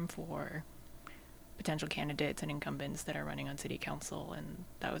forum for potential candidates and incumbents that are running on city council, and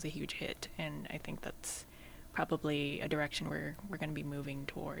that was a huge hit. And I think that's probably a direction we're going to be moving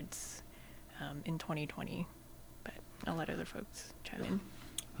towards in 2020, but I'll let other folks chime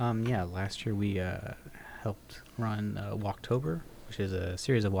in. Yeah, last year we helped run Walktober, which is a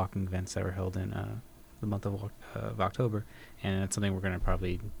series of walking events that were held in the month of October, and it's something we're going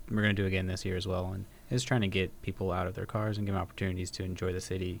to do again this year as well, and it's trying to get people out of their cars and give them opportunities to enjoy the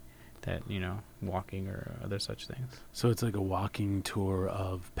city that, walking or other such things. So it's like a walking tour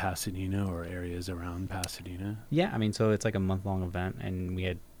of Pasadena or areas around Pasadena? Yeah, I mean, so it's like a month-long event, and we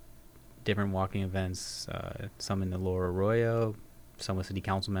had different walking events, some in the Lower Arroyo, some with city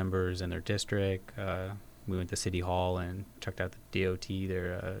council members in their district. We went to City Hall and checked out the DOT,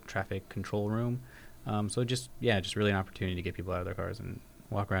 their traffic control room. So just really an opportunity to get people out of their cars and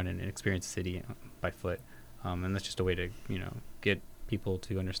walk around and experience the city by foot. And that's just a way to, get people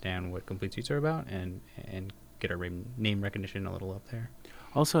to understand what complete streets are about and get our name recognition a little up there.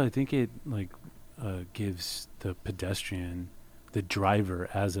 Also, I think it gives the pedestrian, the driver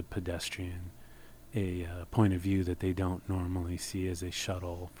as a pedestrian, a point of view that they don't normally see as they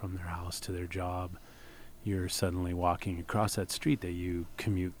shuttle from their house to their job. You're suddenly walking across that street that you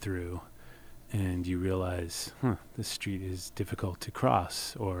commute through, and you realize, this street is difficult to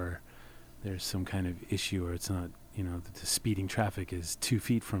cross, or there's some kind of issue, or it's not, the speeding traffic is 2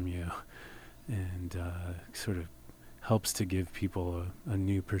 feet from you, and sort of helps to give people a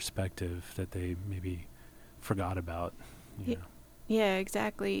new perspective that they maybe forgot about. Yeah,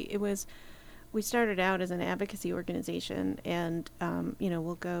 exactly. We started out as an advocacy organization, and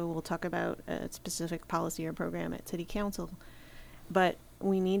we'll talk about a specific policy or program at City Council, but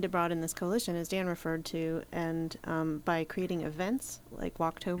we need to broaden this coalition, as Dan referred to, and by creating events like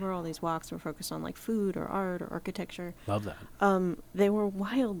Walktober, all these walks were focused on like food or art or architecture. Love that. They were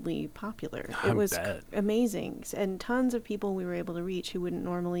wildly popular. It was amazing, and tons of people we were able to reach who wouldn't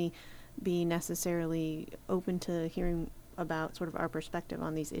normally be necessarily open to hearing about sort of our perspective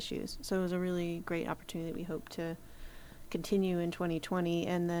on these issues. So it was a really great opportunity that we hope to continue in 2020.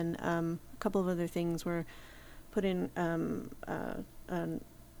 And then a couple of other things were put in an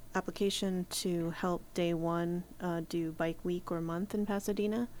application to help Day One do Bike Week or Month in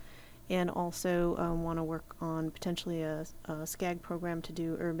Pasadena, and also want to work on potentially a SCAG program to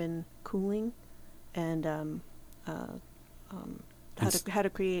do urban cooling and how to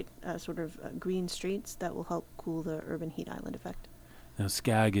create sort of green streets that will help cool the urban heat island effect. Now,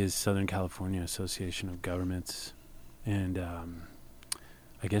 SCAG is Southern California Association of Governments, and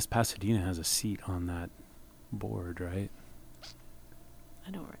I guess Pasadena has a seat on that board, right?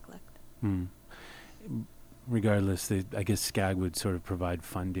 I don't recollect. Regardless, I guess SCAG would sort of provide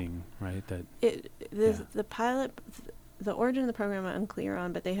funding, right? The pilot, the origin of the program I'm unclear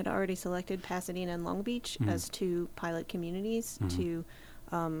on, but they had already selected Pasadena and Long Beach as two pilot communities to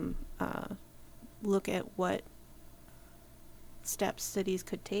look at what steps cities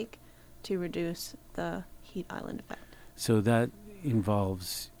could take to reduce the heat island effect. So that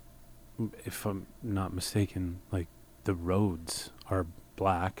involves, if I'm not mistaken, like the roads are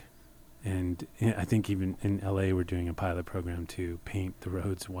black, and I think even in LA we're doing a pilot program to paint the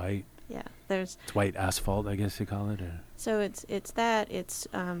roads white. Yeah, it's white asphalt, I guess you call it. Or? So it's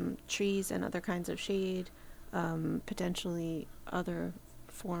trees and other kinds of shade, potentially other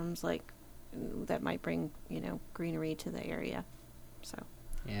forms like that might bring greenery to the area. So.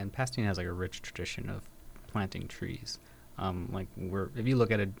 And Pasadena has like a rich tradition of planting trees. If you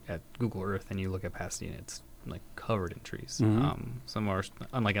look at Google Earth and you look at Pasadena, it's like covered in trees. Some are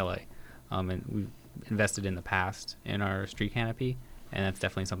unlike LA, and we've invested in the past in our street canopy, and that's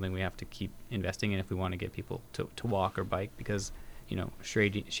definitely something we have to keep investing in if we want to get people to walk or bike, because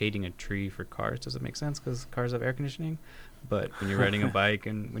shading a tree for cars doesn't make sense because cars have air conditioning, but when you're riding a bike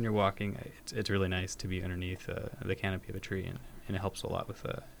and when you're walking, it's really nice to be underneath the canopy of a tree, and it helps a lot with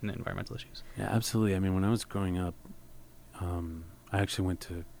environmental issues. Yeah, absolutely. I mean, when I was growing up, I actually went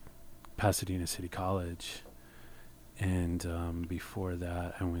to Pasadena City College, and before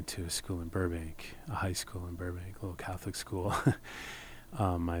that I went to a school in Burbank, a high school in Burbank, a little Catholic school.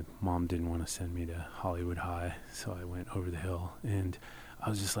 My mom didn't want to send me to Hollywood High, so I went over the hill, and I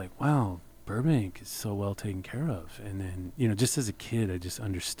was just like, wow, Burbank is so well taken care of. And then, just as a kid, I just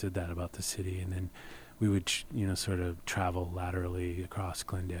understood that about the city, and then we would, sort of travel laterally across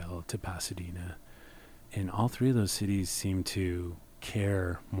Glendale to Pasadena. And all three of those cities seem to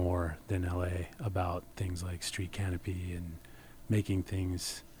care more than LA about things like street canopy and making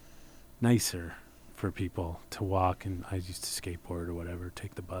things nicer for people to walk. And I used to skateboard or whatever,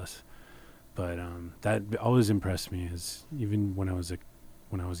 take the bus. But that always impressed me, is even when I was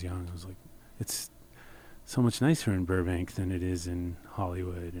young, I was like, it's so much nicer in Burbank than it is in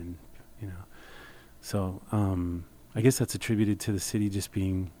Hollywood, and So I guess that's attributed to the city just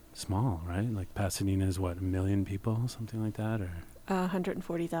being small, right? Like Pasadena is what, 1 million people, something like that, or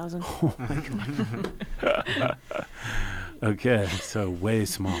 140,000. Oh my god. Okay, so way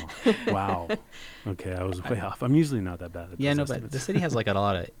small. Wow. Okay, I was way off. I'm usually not that bad at Yeah, those no, estimates. but the city has like a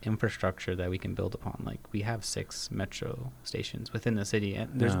lot of infrastructure that we can build upon. Like we have 6 metro stations within the city,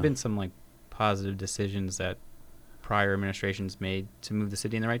 and there's been some like positive decisions that prior administrations made to move the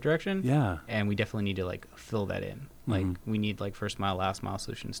city in the right direction. Yeah. And we definitely need to like fill that in. Like we need like first mile, last mile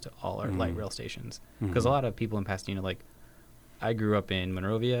solutions to all our light rail stations. Because a lot of people in Pasadena, like I grew up in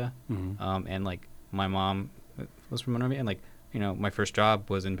Monrovia, and like my mom was from Monrovia, and like, my first job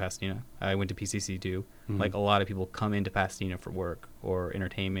was in Pasadena. I went to PCC too. Like a lot of people come into Pasadena for work or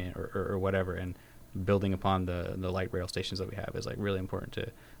entertainment or whatever, and building upon the light rail stations that we have is like really important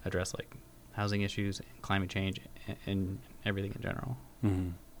to address like housing issues, and climate change, and everything in general.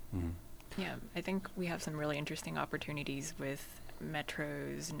 Yeah, I think we have some really interesting opportunities with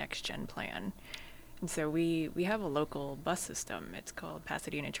Metro's Next Gen plan. And so we have a local bus system. It's called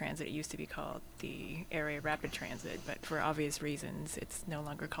Pasadena Transit. It used to be called the Area Rapid Transit, but for obvious reasons, it's no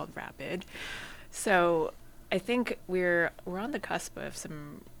longer called Rapid. So I think we're on the cusp of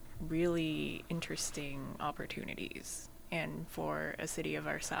some really interesting opportunities. And for a city of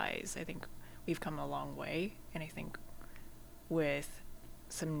our size, I think we've come a long way. And I think with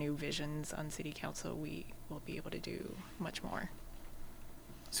some new visions on city council, we will be able to do much more.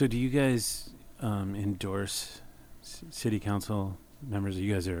 So do you guys endorse city council members?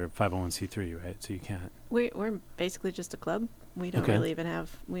 You guys are 501c3, right? So you can't. We're basically just a club. We don't really even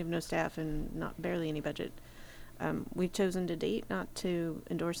we have no staff and barely any budget. We've chosen to date not to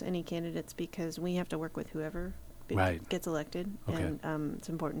endorse any candidates because we have to work with whoever gets elected, and it's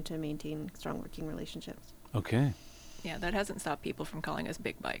important to maintain strong working relationships. Okay. Yeah, that hasn't stopped people from calling us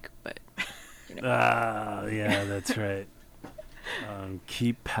Big Bike, but yeah, that's right.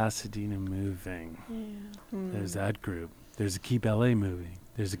 Keep Pasadena moving. Yeah. There's that group. There's a Keep LA moving.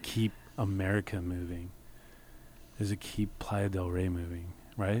 There's a Keep America moving. There's a Keep Playa del Rey moving,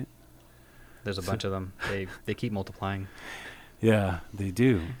 right? There's a bunch of them. They keep multiplying. Yeah, they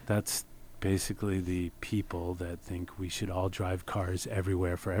do. That's basically the people that think we should all drive cars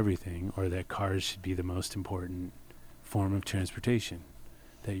everywhere for everything, or that cars should be the most important form of transportation,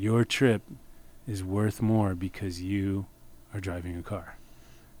 that your trip is worth more because you are driving a car.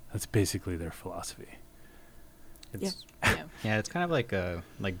 That's basically their philosophy. It's, Yeah. yeah, it's kind of like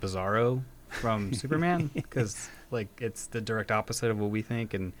Bizarro from Superman, because like it's the direct opposite of what we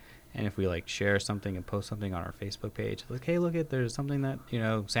think, and if we like share something and post something on our Facebook page, like, hey, look at, there's something that, you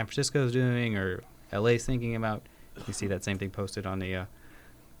know, San Francisco is doing or LA's thinking about, you see that same thing posted on the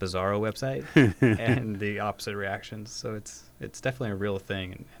Bizarro website and the opposite reactions. So it's definitely a real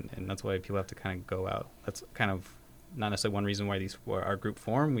thing, and that's why people have to kind of go out. That's kind of not necessarily one reason why our group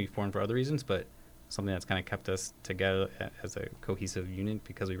formed. We formed for other reasons, but something that's kind of kept us together as a cohesive unit,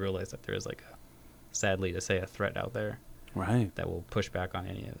 because we realized that there is like sadly to say, a threat out there, Right. that will push back on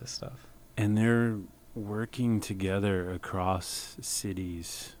any of this stuff. And they're working together across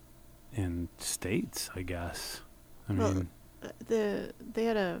cities and states, I guess. I Well, mean, they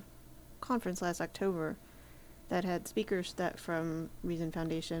had a conference last October that had speakers that from Reason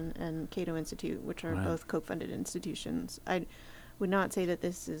Foundation and Cato Institute, which are Right. both Coke-funded institutions. I would not say that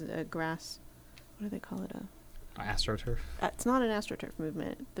this is a what do they call it? AstroTurf. It's not an AstroTurf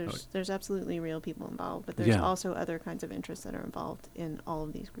movement. There's absolutely real people involved, but there's Yeah. also other kinds of interests that are involved in all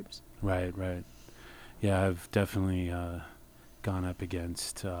of these groups. right. Yeah, I've definitely gone up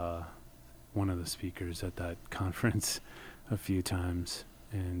against one of the speakers at that conference a few times.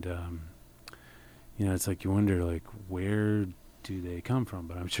 And, you know, it's like you wonder, like, where do they come from?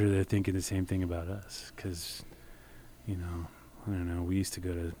 But I'm sure they're thinking the same thing about us because, you know, I don't know, we used to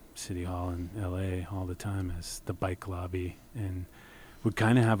go to City Hall in LA all the time as the bike lobby and would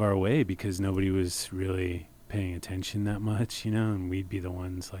kind of have our way because nobody was really paying attention that much, you know, and we'd be the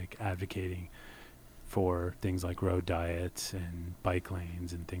ones like advocating for things like road diets and bike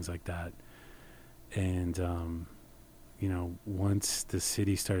lanes and things like that. And, you know, once the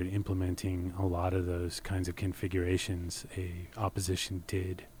city started implementing a lot of those kinds of configurations, a opposition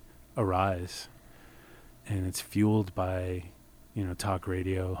did arise. And it's fueled by, you know, talk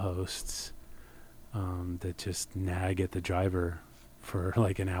radio hosts that just nag at the driver for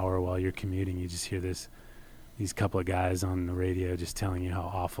like an hour while you're commuting. You just hear these couple of guys on the radio just telling you how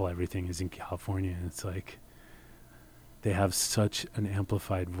awful everything is in California. And it's like they have such an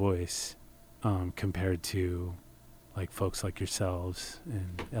amplified voice compared to like folks like yourselves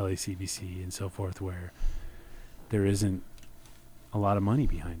and LACBC and so forth, where there isn't a lot of money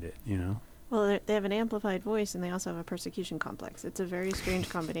behind it, you know? Well, they have an amplified voice, and they also have a persecution complex. It's a very strange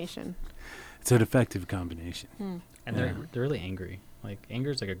combination. It's an effective combination. And Yeah. they're really angry. Like,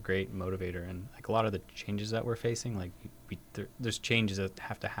 anger is like a great motivator, and like a lot of the changes that we're facing, like there's changes that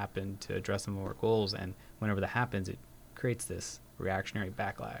have to happen to address some of our goals, and whenever that happens, it creates this reactionary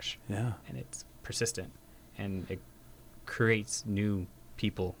backlash, Yeah. and it's persistent, and it creates new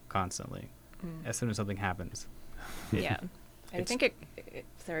people constantly. As soon as something happens, Yeah. I It's- think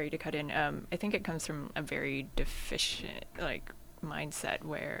sorry to cut in, I think it comes from a very deficient, like, mindset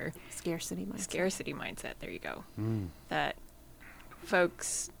where Scarcity mindset. scarcity mindset, there you go. Mm. That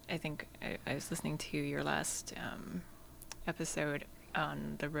folks, I think I was listening to your last episode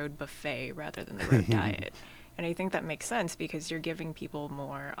on the road buffet rather than the road diet. And I think that makes sense because you're giving people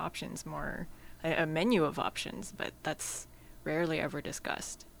more options, a menu of options, but that's rarely ever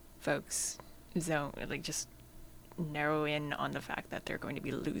discussed. Folks just narrow in on the fact that they're going to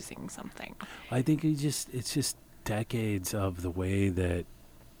be losing something. I think it's just decades of the way that,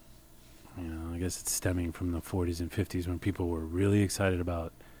 you know, I guess it's stemming from the 40s and 50s when people were really excited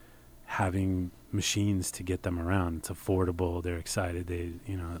about having machines to get them around. It's affordable. They're excited.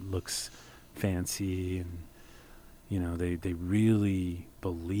 It looks fancy, and, you know, they really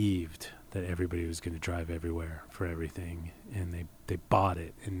believed that everybody was going to drive everywhere for everything, and they bought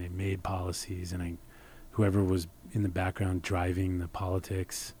it, and they made policies, and whoever was in the background driving the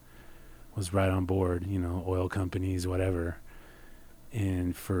politics was right on board, you know, oil companies, whatever.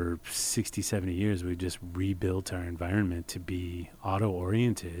 And for 60, 70 years, we just rebuilt our environment to be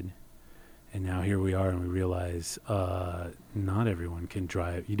auto-oriented. And now here we are, and we realize not everyone can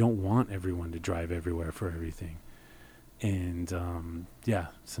drive. You don't want everyone to drive everywhere for everything. And,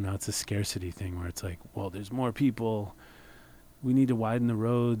 so now it's a scarcity thing where it's like, well, there's more people. We need to widen the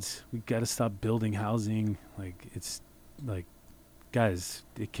roads. We got to stop building housing. Like, it's like, guys,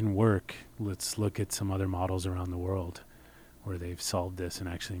 it can work. Let's look at some other models around the world where they've solved this and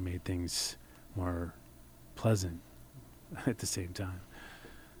actually made things more pleasant at the same time.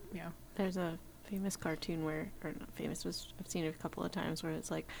 Yeah. There's a famous cartoon or not famous, I've seen it a couple of times, where it's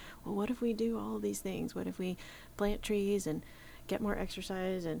like, well, what if we do all of these things? What if we plant trees and get more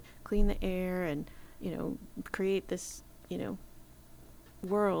exercise and clean the air and, you know, create this, you know,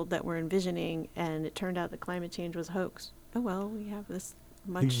 world that we're envisioning, and it turned out that climate change was a hoax. Oh well, we have this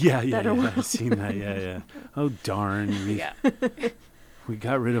much yeah, better world. I've seen that. Yeah. Oh darn, Yeah. we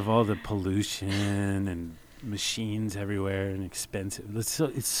got rid of all the pollution and machines everywhere and expensive.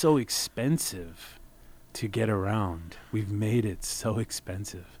 It's so expensive to get around. We've made it so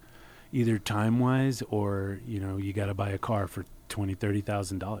expensive, either time wise or you got to buy a car for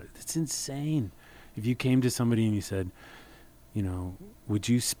 $20,000-$30,000. It's insane. If you came to somebody and you said, would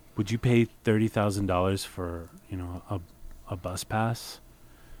you pay $30,000 for a bus pass?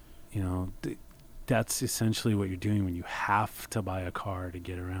 That's essentially what you're doing when you have to buy a car to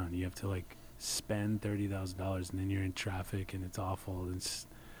get around. You have to spend $30,000 and then you're in traffic and it's awful.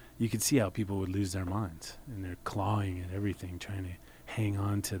 You could see how people would lose their minds and they're clawing at everything, trying to hang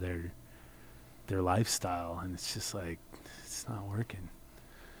on to their lifestyle, and it's just it's not working.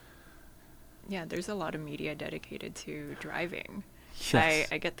 Yeah, there's a lot of media dedicated to driving. Yes.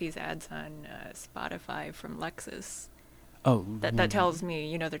 I get these ads on Spotify from Lexus Oh, that tells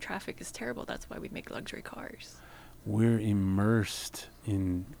me, the traffic is terrible. That's why we make luxury cars. we're immersed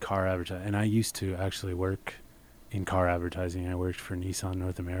in car advertising. And I used to actually work in car advertising. I worked for Nissan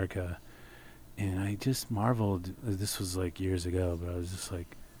North America. And I just marveled. This was years ago, but I was just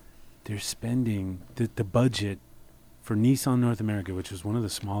they're spending the budget for Nissan North America, which was one of the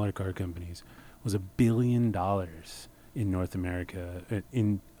smaller car companies, was $1 billion in North America.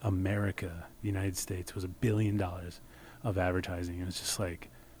 In America, the United States, was $1 billion of advertising. And it's just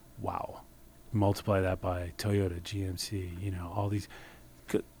wow. Multiply that by Toyota, GMC, all these.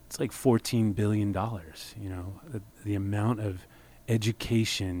 It's $14 billion, the amount of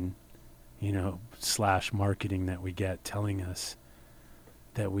education, / marketing that we get telling us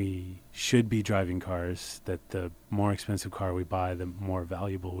that we should be driving cars, that the more expensive car we buy, the more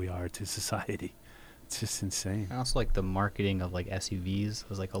valuable we are to society. It's just insane. And also the marketing of SUVs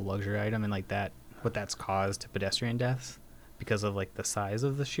was a luxury item, and what that's caused to pedestrian deaths because of the size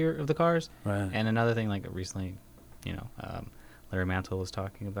of the cars. Right. And another thing recently, Larry Mantle was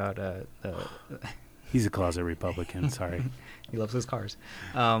talking about He's a closet Republican, sorry. he loves his cars.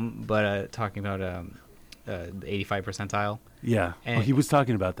 But talking about the 85 percentile. Yeah. And He was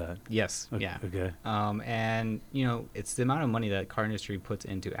talking about that. Yes. Okay. Yeah. Okay. And it's the amount of money that car industry puts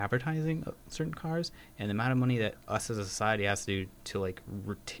into advertising certain cars, and the amount of money that us as a society has to do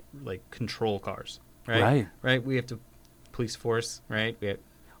to control cars. Right. Right. We have to police force. Right. We have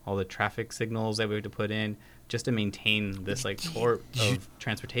all the traffic signals that we have to put in just to maintain this court of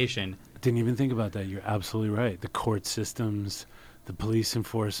transportation. Didn't even think about that. You're absolutely right. The court systems, the police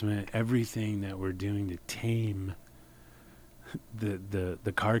enforcement, everything that we're doing to tame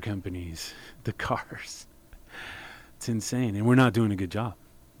the car companies, the cars. It's insane, and we're not doing a good job.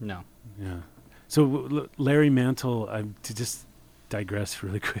 No. Yeah. So Larry Mantle, to just digress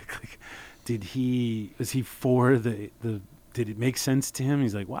really quickly, was he for the did it make sense to him?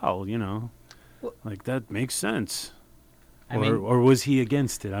 He's wow, that makes sense. Or was he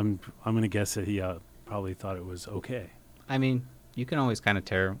against it? I'm going to guess that he probably thought it was okay. I mean, you can always kind of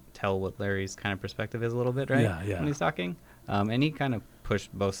tell what Larry's kind of perspective is a little bit, right? Yeah. When he's talking. And he kind of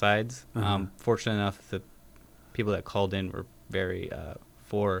pushed both sides. Uh-huh. Fortunate enough, the people that called in were very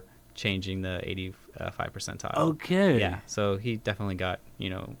for changing the 85 percentile. Okay. Yeah. So he definitely got,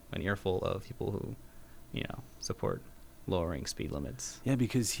 an earful of people who, support lowering speed limits. Yeah,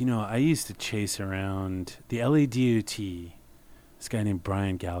 because, I used to chase around the LADOT, this guy named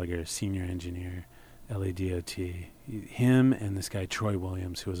Brian Gallagher, senior engineer, LADOT, him and this guy Troy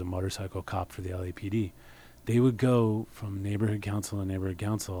Williams, who was a motorcycle cop for the LAPD. They would go from neighborhood council to neighborhood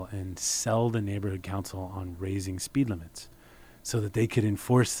council and sell the neighborhood council on raising speed limits so that they could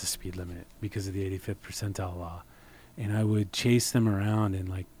enforce the speed limit because of the 85th percentile law. And I would chase them around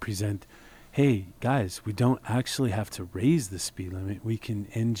and present, hey, guys, we don't actually have to raise the speed limit. We can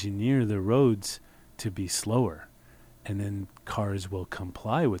engineer the roads to be slower, and then cars will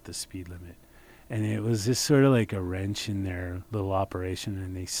comply with the speed limit. And it was just sort of like a wrench in their little operation,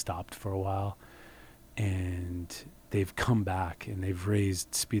 and they stopped for a while. And they've come back, and they've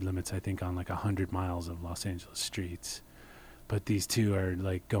raised speed limits, I think, on 100 miles of Los Angeles streets. But these two are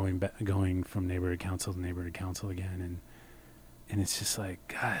going from neighborhood council to neighborhood council again. And it's just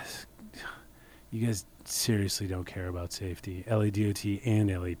guys, you guys seriously don't care about safety. LADOT and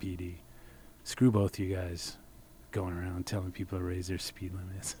LAPD. Screw both you guys going around telling people to raise their speed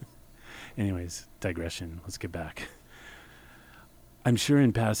limits. Anyways, digression. Let's get back. I'm sure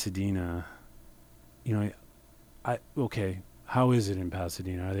in Pasadena, okay, how is it in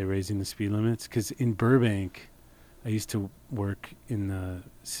Pasadena? Are they raising the speed limits? Because in Burbank, I used to work in the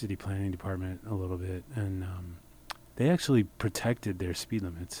city planning department a little bit, and they actually protected their speed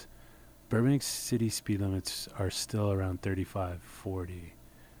limits. Burbank City speed limits are still around 35, 40.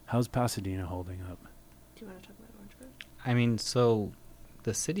 How's Pasadena holding up? Do you want to talk about Orange Grove? I mean, so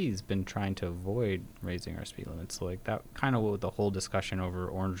the city's been trying to avoid raising our speed limits. So like that kind of with the whole discussion over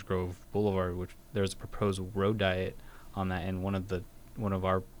Orange Grove Boulevard, which there's a proposed road diet on that, and one of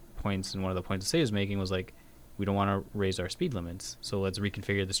our points and one of the points the city was making was like, we don't want to raise our speed limits, so let's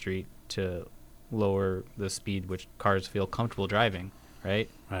reconfigure the street to lower the speed which cars feel comfortable driving, right?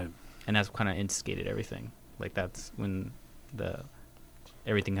 Right. And that's kind of instigated everything. Like that's when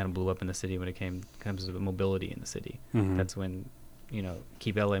everything kind of blew up in the city when it comes to mobility in the city. Mhm. That's when,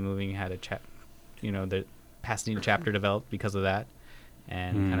 Keep LA Moving had the Pasadena chapter developed because of that,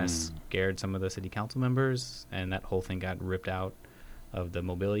 and kind of scared some of the city council members, and that whole thing got ripped out of the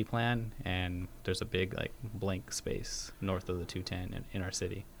mobility plan, and there's a big like blank space north of the 210 in our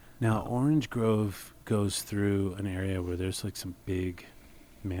city. Now, Orange Grove goes through an area where there's like some big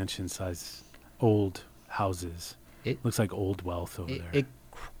mansion-sized old houses. It Looks like old wealth over there. It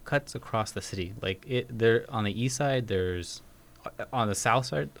cuts across the city. Like there on the east side, on the south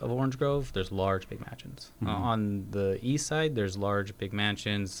side of Orange Grove, there's large big mansions. Mhm. On the east side, there's large big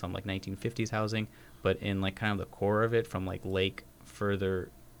mansions, some like 1950s housing. But in like kind of the core of it, from like Lake further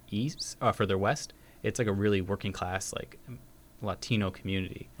west, it's like a really working class like Latino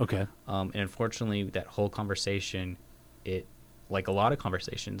community. Okay. And unfortunately, that whole conversation, like a lot of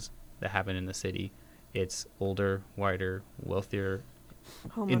conversations that happen in the city, it's older, whiter, wealthier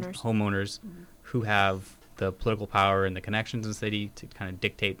homeowners who have the political power and the connections in the city to kind of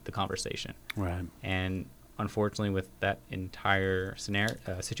dictate the conversation. Right. And unfortunately, with that entire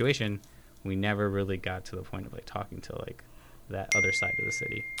situation, we never really got to the point of like talking to like that other side of the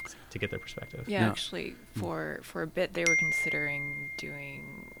city to get their perspective. Yeah, Now- actually, for a bit, they were considering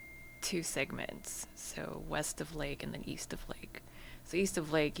doing 2 segments, so west of Lake and then east of Lake. So east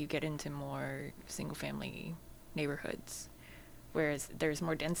of Lake, you get into more single-family neighborhoods, whereas there's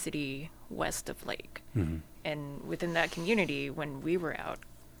more density west of Lake. Mm-hmm. And within that community, when we were out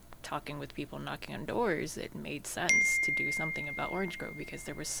talking with people, knocking on doors, it made sense to do something about Orange Grove because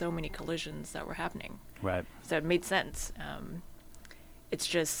there were so many collisions that were happening. Right. So it made sense. It's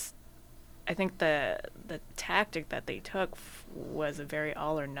just, I think the tactic that they took was a very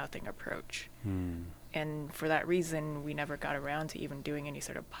all or nothing approach. Mm. And for that reason, we never got around to even doing any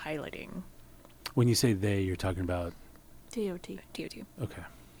sort of piloting. When you say they, you're talking about DOT. DOT. okay.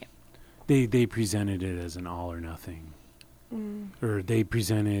 Yeah. They presented it as an all or nothing, Mm. or they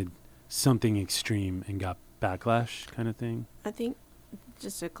presented something extreme and got backlash, kind of thing. I think,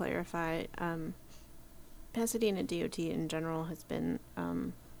 just to clarify, Pasadena DOT in general has been,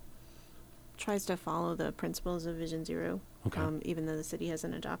 tries to follow the principles of Vision Zero, Okay. even though the city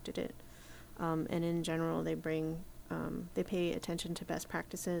hasn't adopted it. And in general, they pay attention to best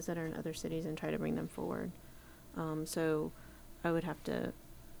practices that are in other cities and try to bring them forward. So I would have to,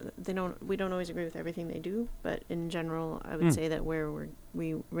 we don't always agree with everything they do, but in general, I would say that where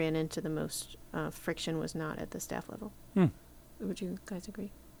we ran into the most friction was not at the staff level. Would you guys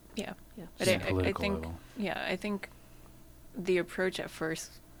agree? Yeah. Yeah. But Just I political think, level. yeah, I think the approach at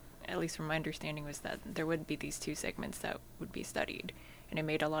first, at least from my understanding, was that there would be these 2 segments that would be studied. And it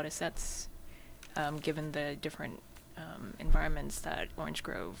made a lot of sense, given the different environments that Orange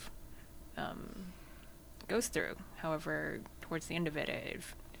Grove goes through. However, towards the end of it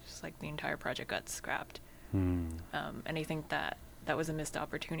just like the entire project got scrapped. Mm. And I think that was a missed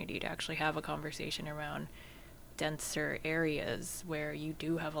opportunity to actually have a conversation around denser areas where you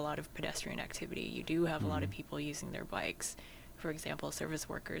do have a lot of pedestrian activity. You do have a lot of people using their bikes. For example, service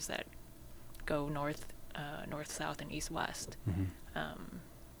workers that go north, south, and east, west. Mm-hmm.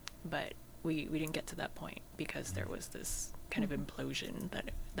 But we didn't get to that point because there was this kind of implosion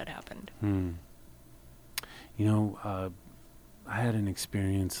that happened. Mm. I had an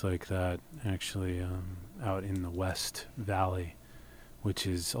experience like that actually out in the West Valley, which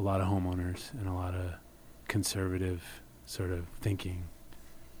is a lot of homeowners and a lot of conservative sort of thinking.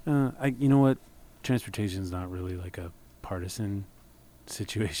 You know what? Transportation is not really like a partisan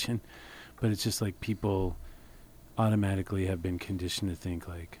situation, but it's just like people automatically have been conditioned to think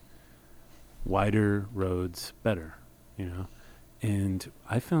like wider roads better, And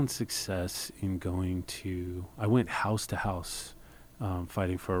I found success in I went house to house,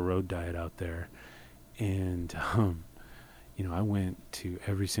 fighting for a road diet out there. And, I went to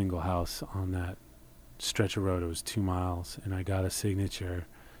every single house on that stretch of road. It was 2 miles, and I got a signature,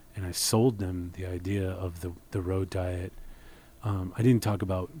 and I sold them the idea of the road diet. I didn't talk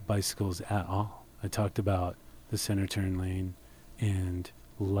about bicycles at all. I talked about the center turn lane and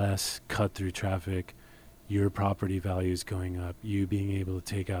less cut through traffic, your property values going up, you being able to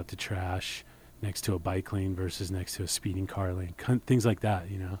take out the trash next to a bike lane versus next to a speeding car lane, things like that,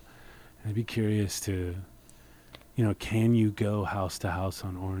 And I'd be curious to, can you go house to house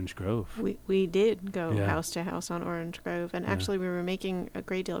on Orange Grove? We did go Yeah. house to house on Orange Grove, and Yeah. actually we were making a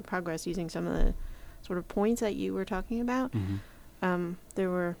great deal of progress using some of the sort of points that you were talking about. Mm-hmm. There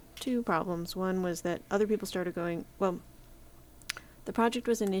were two problems. One was that other people started going, well, the project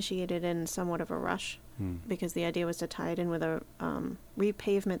was initiated in somewhat of a rush because the idea was to tie it in with a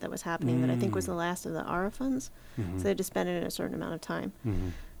repavement that was happening that I think was the last of the ARA funds. Mm-hmm. So they had to spend it in a certain amount of time. Mm-hmm.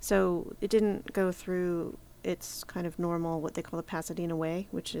 So it didn't go through its kind of normal, what they call the Pasadena way,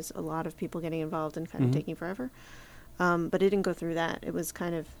 which is a lot of people getting involved and kind Mhm. of taking forever. But it didn't go through that. It was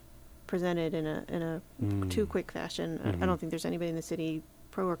kind of presented in a too quick fashion. I don't think there's anybody in the city,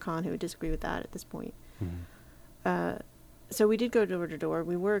 pro or con, who would disagree with that at this point. Mm-hmm. So we did go door to door.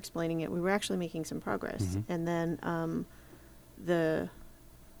 We were explaining it. We were actually making some progress. Mhm. And then the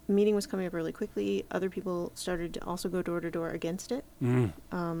meeting was coming up really quickly. Other people started to also go door to door against it. Mm.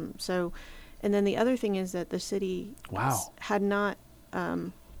 And then the other thing is that the city Wow. had not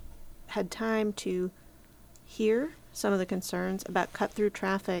had time to hear some of the concerns about cut-through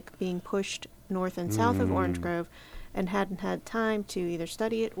traffic being pushed north and south of Orange Grove, and hadn't had time to either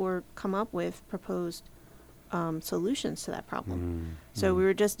study it or come up with proposed solutions to that problem. So we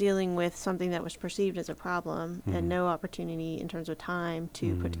were just dealing with something that was perceived as a problem and no opportunity in terms of time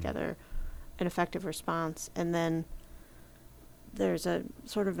to put together an effective response. And then there's a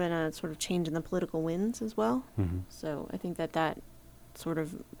sort of change in the political winds as well. Mm-hmm. So I think that sort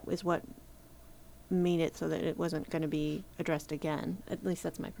of is what made it so that it wasn't going to be addressed again. At least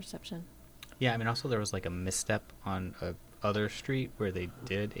that's my perception. Yeah, I mean, also there was like a misstep on a other street where they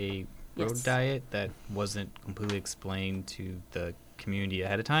did a road Yes. diet that wasn't completely explained to the community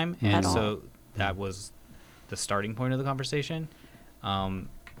ahead of time, At and all. so that was the starting point of the conversation.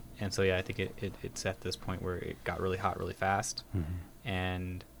 And so yeah, I think it's at this point where it got really hot really fast, Mm-hmm.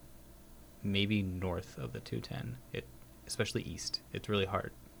 and maybe north of the 210, especially east, it's really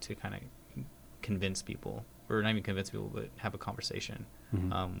hard to kind of convince people, or not even convince people, but have a conversation Mhm.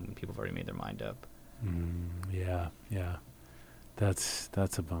 when people have already made their mind up. Yeah. That's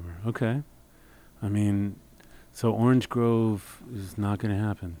a bummer. Okay. I mean, so Orange Grove is not going to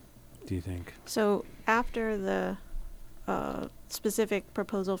happen, do you think? So after the specific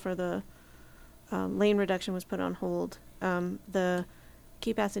proposal for the lane reduction was put on hold, the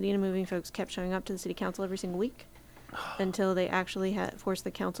Keep Pasadena Moving folks kept showing up to the city council every single week until they actually had forced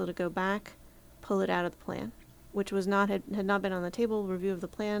the council to go back, pull it out of the plan, which was not had not been on the table. Review of the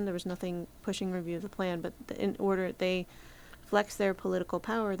plan. There was nothing pushing review of the plan, but in order they flex their political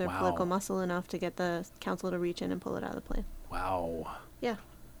power, their Wow. political muscle enough to get the council to reach in and pull it out of the plan. Wow. Yeah.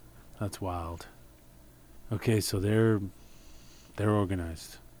 That's wild. Okay, so they're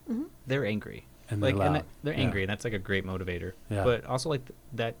organized Mm-hmm. They're angry. and Like, they're and loud. they're Yeah. angry, and that's like a great motivator. Yeah. But also, like,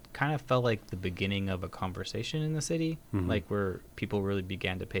 that kind of felt like the beginning of a conversation in the city, Mhm. like where people really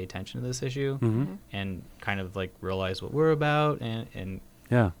began to pay attention to this issue Mm-hmm. and kind of like realize what we're about. And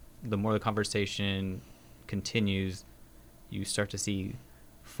Yeah. the more the conversation continues, you start to see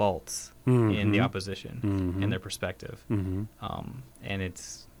faults in the Mhm. opposition Mhm. and their perspective. Mm-hmm. And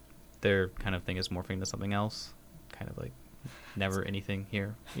their kind of thing is morphing to something else, kind of like never anything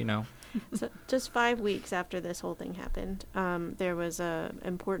here, So just 5 weeks after this whole thing happened, there was a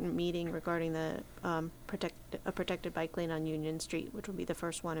important meeting regarding the protected bike lane on Union Street, which will be the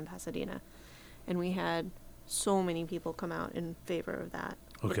first one in Pasadena, and we had so many people come out in favor of that.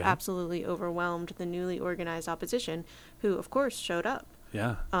 Okay. It absolutely overwhelmed the newly organized opposition, who of course showed up,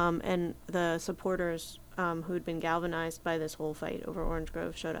 Yeah. and the supporters who'd been galvanized by this whole fight over Orange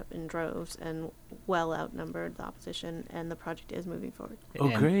Grove showed up in droves and well outnumbered the opposition, and the project is moving forward. Oh,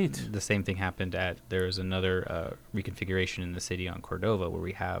 And great. The same thing happened there's another reconfiguration in the city on Cordova where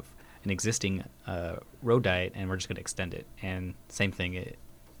we have an existing road diet and we're just going to extend it. And same thing,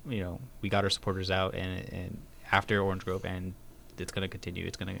 we got our supporters out and after Orange Grove, and it's going to continue.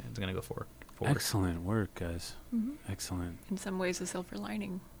 It's going to go forward. Excellent work, guys. Mhm. Excellent. In some ways, a silver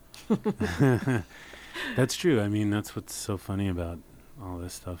lining. That's true. I mean, that's what's so funny about all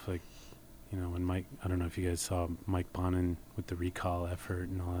this stuff. Like, when Mike, I don't know if you guys saw Mike Bonin with the recall effort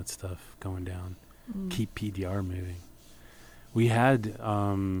and all that stuff going down. Keep PDR moving. We had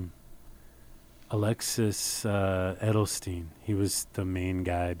Alexis Edelstein. He was the main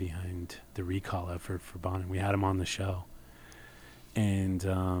guy behind the recall effort for Bonin. We had him on the show.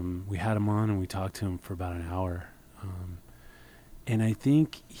 And we had him on and we talked to him for about an hour. And I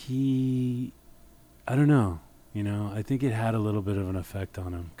think I don't know. You know, I think it had a little bit of an effect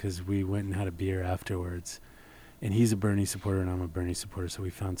on him because we went and had a beer afterwards. And he's a Bernie supporter and I'm a Bernie supporter, so we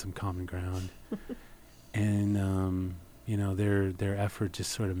found some common ground. And, you know, their effort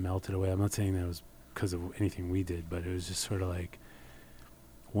just sort of melted away. I'm not saying that was because of anything we did, but it was just sort of like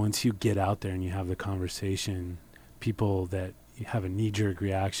once you get out there and you have the conversation, people that you have a knee-jerk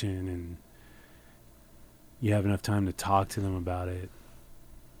reaction and you have enough time to talk to them about it,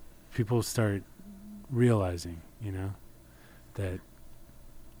 people start realizing, you know, that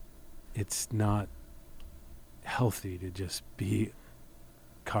it's not healthy to just be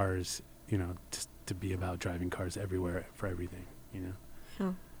cars, you know, just to be about driving cars everywhere for everything, you know.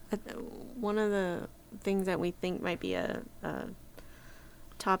 Yeah. One of the things that we think might be a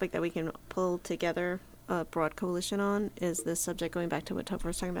topic that we can pull together a broad coalition on is this subject, going back to what Topher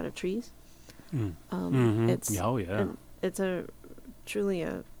was talking about, of trees. It's it's a truly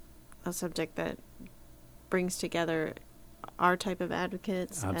a subject that brings together our type of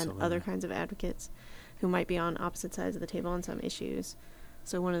advocates and other kinds of advocates who might be on opposite sides of the table on some issues.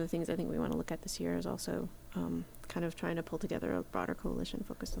 So one of the things I think we want to look at this year is also kind of trying to pull together a broader coalition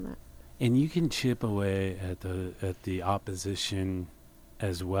focused on that. And you can chip away at the opposition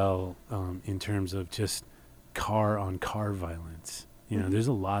as well, in terms of just car on car violence. You know, there's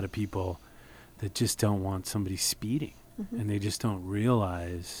a lot of people that just don't want somebody speeding, and they just don't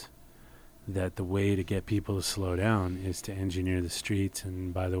realize that the way to get people to slow down is to engineer the streets.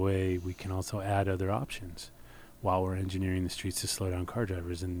 And by the way, we can also add other options while we're engineering the streets to slow down car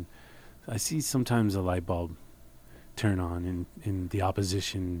drivers. And I see sometimes a light bulb turn on in the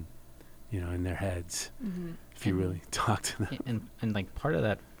opposition, you know, in their heads, if you really talk to them. And like part of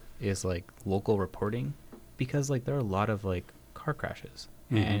that is like local reporting, because like there are a lot of like car crashes,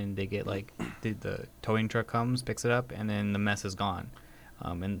 and they get like the towing truck comes, picks it up, and then the mess is gone.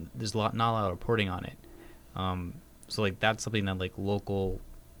 And there's not a lot of reporting on it. So like that's something that like local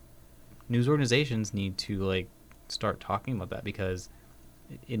news organizations need to like start talking about, that because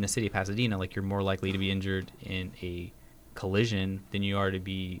in the city of Pasadena, like you're more likely to be injured in a collision than you are to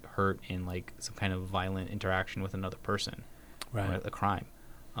be hurt in like some kind of violent interaction with another person, or a crime.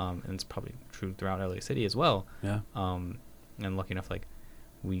 And it's probably true throughout LA City as well. Yeah. And lucky enough, like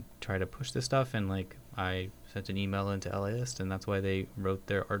we try to push this stuff, and like I sent an email into LAist, and that's why they wrote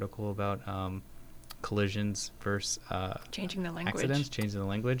their article about collisions versus changing the language. Accidents, changing the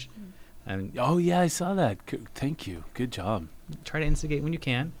language. And oh yeah, I saw that. Thank you. Good job. Try to instigate when you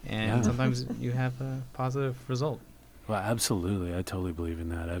can, and sometimes you have a positive result. Well, absolutely. I totally believe in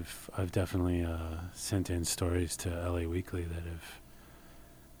that. I've definitely sent in stories to LA Weekly that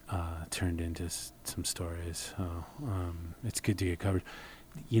have turned into some stories. So it's good to get covered.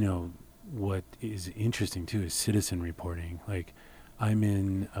 You know, what is interesting too is citizen reporting. Like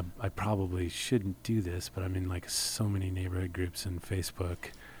I probably shouldn't do this, but I'm in like so many neighborhood groups in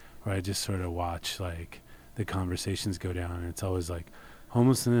Facebook where I just sort of watch like the conversations go down, and it's always like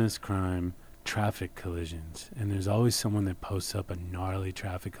homelessness, crime, traffic collisions, and there's always someone that posts up a gnarly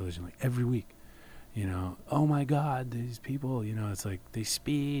traffic collision like every week. You know, oh my God, these people, you know, it's like they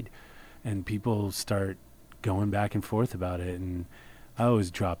speed, and people start going back and forth about it. And I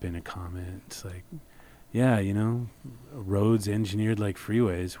always drop in a comment. It's like, yeah, you know, roads engineered like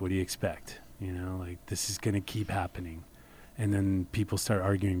freeways. What do you expect? You know, like this is going to keep happening. And then people start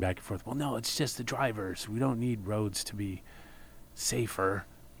arguing back and forth. Well, no, it's just the drivers. We don't need roads to be safer.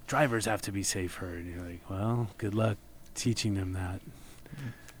 Drivers have to be safer. And you're like, well, good luck teaching them that.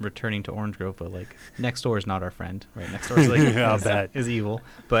 Returning to Orange Grove, but like next door is not our friend, right? Next door is like is evil.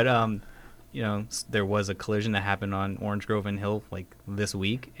 But you know, there was a collision that happened on Orange Grove and Hill like this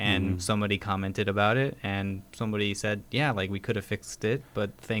week, and somebody commented about it, and somebody said, yeah, like we could have fixed it,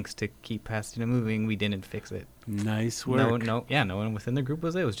 but thanks to Keep Pasadena Moving, we didn't fix it. Nice work. No one within the group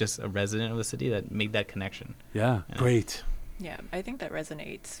was it. It was just a resident of the city that made that connection. Yeah, great. Yeah, I think that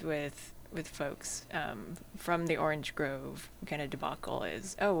resonates with folks from the Orange Grove kind of debacle.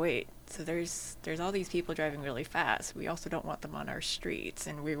 Is, oh wait, so there's all these people driving really fast. We also don't want them on our streets,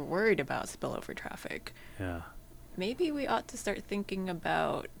 and we were worried about spillover traffic. Yeah. Maybe we ought to start thinking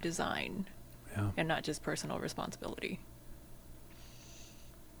about design, and not just personal responsibility.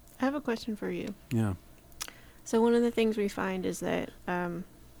 I have a question for you. Yeah. So one of the things we find is that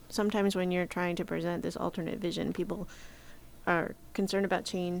sometimes when you're trying to present this alternate vision, people are concerned about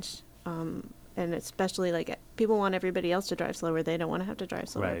change, and especially like people want everybody else to drive slower. They don't want to have to drive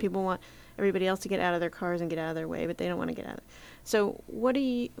slower. Right. People want everybody else to get out of their cars and get out of their way, but they don't want to get out of it. So what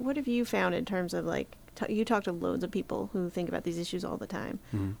have you found in terms of like, you talk to loads of people who think about these issues all the time.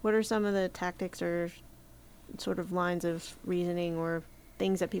 What are some of the tactics or sort of lines of reasoning or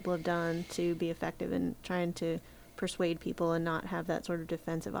things that people have done to be effective in trying to persuade people and not have that sort of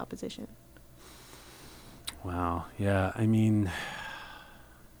defensive opposition. Wow. Yeah. I mean,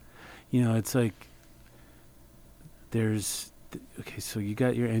 it's like okay, so you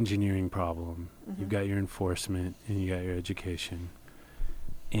got your engineering problem, you've got your enforcement, and you got your education.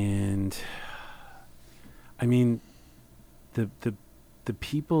 And I mean, the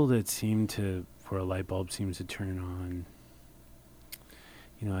people that seem to, where a light bulb seems to turn on,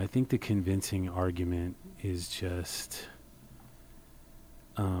 I think the convincing argument is just,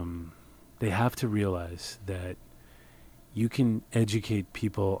 they have to realize that you can educate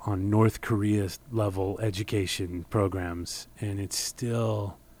people on North Korea level education programs, and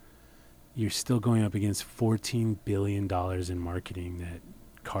you're still going up against $14 billion in marketing that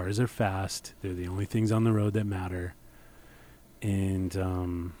cars are fast. They're the only things on the road that matter. And,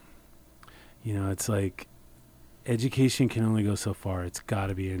 it's like education can only go so far. It's got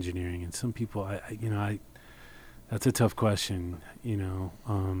to be engineering. And some people, that's a tough question,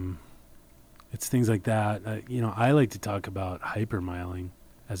 It's things like that. I like to talk about hypermiling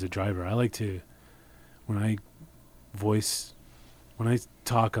as a driver. I like to, when I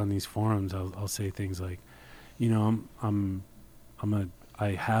talk on these forums, I'll say things like, I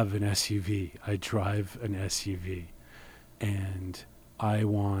have an SUV. I drive an SUV, and I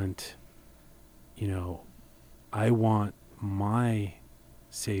want my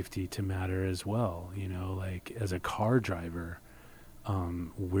safety to matter as well. Like as a car driver,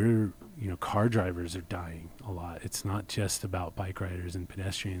 car drivers are dying a lot. It's not just about bike riders and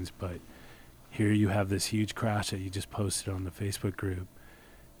pedestrians, but here you have this huge crash that you just posted on the Facebook group,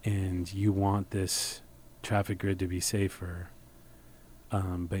 and you want this traffic grid to be safer. But I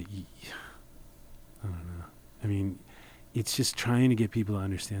don't know. I mean, it's just trying to get people to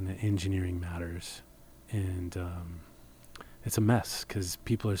understand that engineering matters. And it's a mess because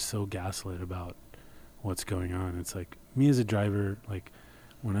people are so gaslit about what's going on. It's like, me as a driver, like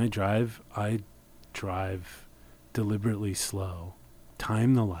when I drive deliberately slow,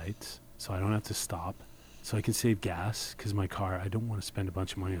 time the lights so I don't have to stop, so I can save gas, because my car, I don't want to spend a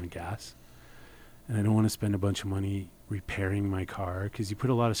bunch of money on gas, and I don't want to spend a bunch of money repairing my car, because you put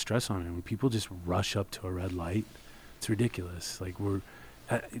a lot of stress on it. When people just rush up to a red light, it's ridiculous. Like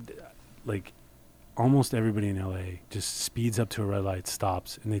like almost everybody in LA just speeds up to a red light,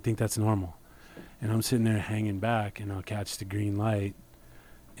 stops, and they think that's normal. And I'm sitting there hanging back, and I'll catch the green light,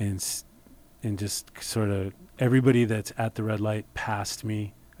 and just sort of everybody that's at the red light passed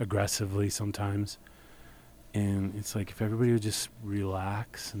me aggressively sometimes. And it's like, if everybody would just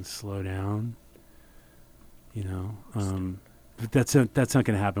relax and slow down, but that's not going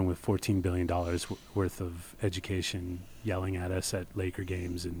to happen with $14 billion worth of education yelling at us at Laker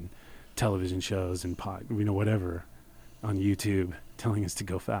games and television shows and whatever on YouTube telling us to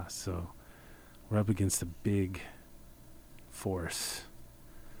go fast. So we're up against a big force.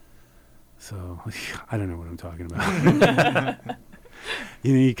 So I don't know what I'm talking about.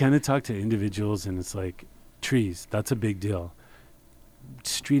 You kind of talk to individuals, and it's like, trees, that's a big deal.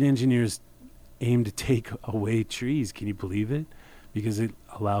 Street engineers aim to take away trees. Can you believe it? Because it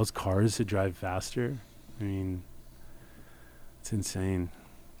allows cars to drive faster. I mean, it's insane.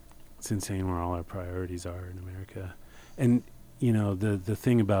 It's insane where all our priorities are in America. And the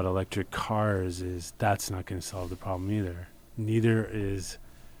thing about electric cars is that's not going to solve the problem either. Neither is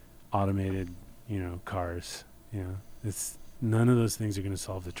automated, cars. It's none of those things are going to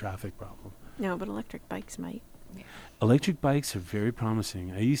solve the traffic problem. No, but electric bikes might. Yeah. Electric bikes are very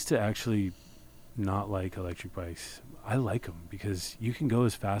promising. I used to actually not like electric bikes. I like them because you can go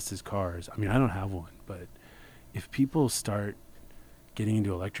as fast as cars. I mean, I don't have one, but if people start getting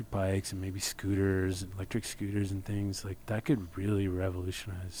into electric bikes and maybe scooters, electric scooters and things, like that could really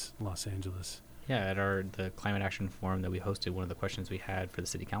revolutionize Los Angeles. Yeah, at the Climate Action Forum that we hosted, one of the questions we had for the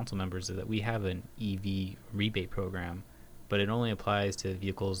city council members is that we have an EV rebate program, but it only applies to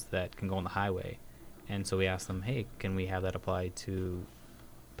vehicles that can go on the highway. And so we asked them, hey, can we have that apply to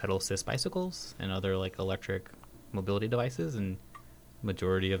pedal assist bicycles and other like electric mobility devices? And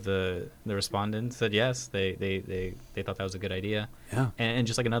majority of the respondents said yes. They thought that was a good idea. Yeah. And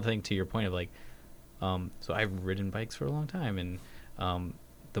just like another thing to your point of like, so I've ridden bikes for a long time, and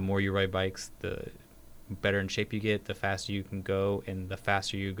the more you ride bikes, the better in shape you get, the faster you can go, and the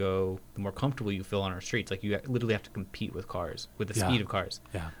faster you go, the more comfortable you feel on our streets. Like you literally have to compete with cars, with the speed of cars.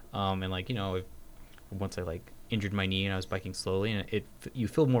 Yeah. And like, once I like injured my knee and I was biking slowly, and you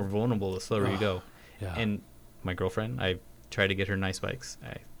feel more vulnerable the slower you go. Yeah. And my girlfriend, I tried to get her nice bikes.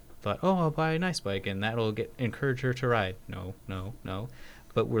 I thought, I'll buy a nice bike and that'll encourage her to ride. No.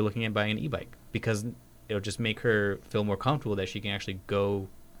 But we're looking at buying an e-bike because it'll just make her feel more comfortable that she can actually go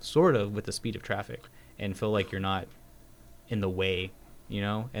sort of with the speed of traffic and feel like you're not in the way, you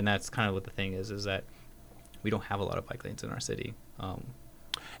know. And that's kind of what the thing is that we don't have a lot of bike lanes in our city.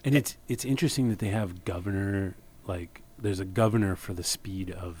 And it's interesting that they have there's a governor for the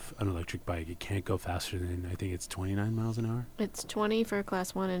speed of an electric bike. It can't go faster than, I think it's 29 miles an hour. It's 20 for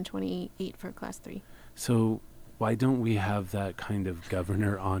class 1 and 28 for class 3. So why don't we have that kind of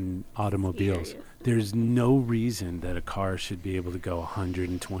governor on automobiles? Serious. There's no reason that a car should be able to go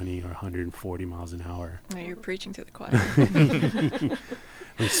 120 or 140 miles an hour. No, you're preaching to the choir.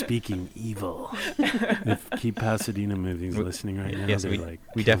 We're speaking evil. If Keep Pasadena Moving's listening right now, Yes, they're we like,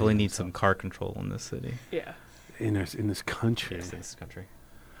 definitely killing need some themselves. car control in this city. Yeah. in this country. Yes, in this country.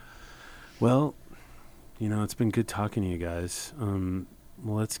 Well, it's been good talking to you guys. Well,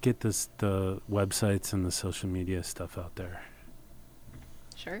 let's get the websites and the social media stuff out there.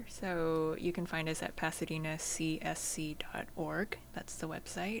 Sure. So you can find us at pasadenacsc.org. That's the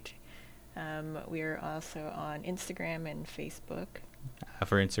website. We're also on Instagram and Facebook.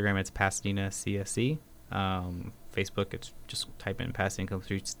 For Instagram, it's Pasadena CSC. Facebook, it's just type in Pasadena Come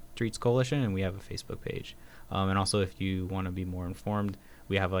Streets Coalition, and we have a Facebook page. And also, if you want to be more informed,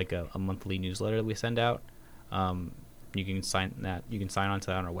 we have like a monthly newsletter that we send out. You can sign on to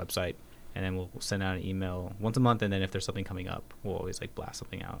that on our website, and then we'll send out an email once a month. And then if there's something coming up, we'll always like blast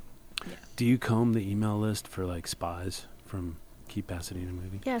something out. Yeah. Do you comb the email list for like spies from Keep Pasadena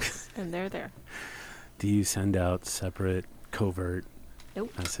Moving? Yes, and they're there. Do you send out separate covert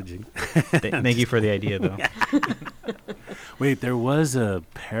Nope. messaging? Thank you for the idea, though. Wait, there was a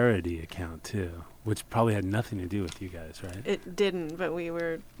parody account too, which probably had nothing to do with you guys, right? It didn't, but we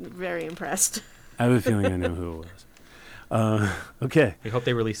were very impressed. I have a feeling I know who it was. Okay. We hope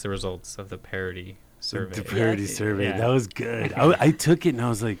they release the results of the parody survey. The parody Yes. survey. Yeah. That was good. I took it and I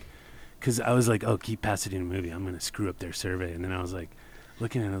was like, because I was like, oh, Keep Pasadena Moving. I'm going to screw up their survey. And then I was like,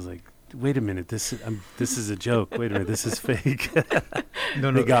 looking at it, I was like, wait a minute. This is a joke. Wait a minute. This is fake.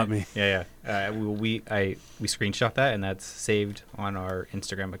 No, They got me. Yeah. We screenshot that, and that's saved on our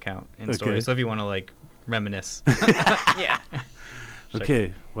Instagram account in story. Okay. So if you want to like reminisce, Yeah.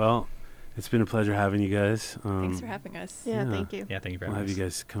 Okay. Well, it's been a pleasure having you guys. Thanks for having us. Yeah, Yeah. thank you. yeah, thank you for We'll having have you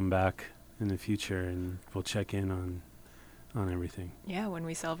us. guys come back in the future and we'll check in on everything. Yeah, when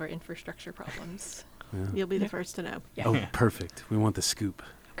we solve our infrastructure problems. Yeah. You'll be the first to know. Yeah. Oh, perfect. We want the scoop.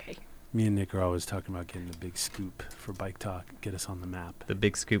 Okay. Me and Nick are always talking about getting the big scoop for Bike Talk. Get us on the map. The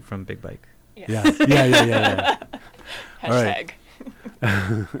big scoop from Big Bike. Yeah. Yeah. All right.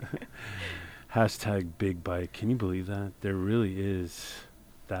 Hashtag. Hashtag Big Bike. Can you believe that? There really is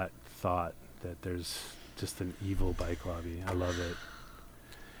that thought that there's just an evil bike lobby. I love it.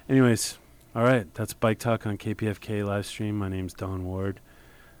 Anyways, all right. That's Bike Talk on KPFK live stream. My name's Don Ward.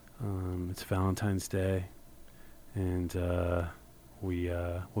 It's Valentine's Day, and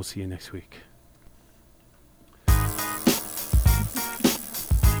we'll see you next week.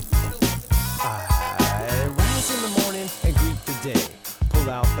 I rise in the morning and greet the day. Pull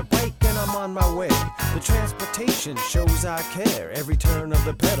out the bike and I'm on my way. The transportation shows I care. Every turn of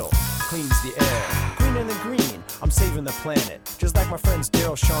the pedal cleans the air. Greener than green, I'm saving the planet. Just like my friends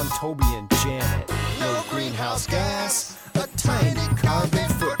Daryl, Sean, Toby, and Janet. No greenhouse gas, a tiny carbon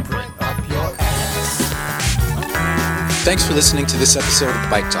footprint up your ass. Thanks for listening to this episode of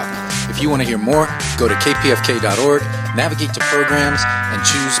Bike Talk. If you want to hear more, go to kpfk.org, navigate to programs, and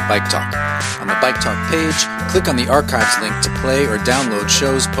choose Bike Talk. On the Bike Talk page, click on the archives link to play or download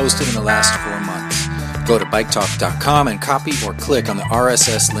shows posted in the last 4 months. Go to biketalk.com and copy or click on the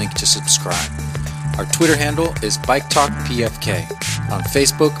RSS link to subscribe. Our Twitter handle is BikeTalkPFK. On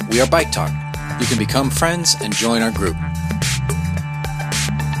Facebook, we are Bike Talk. You can become friends and join our group.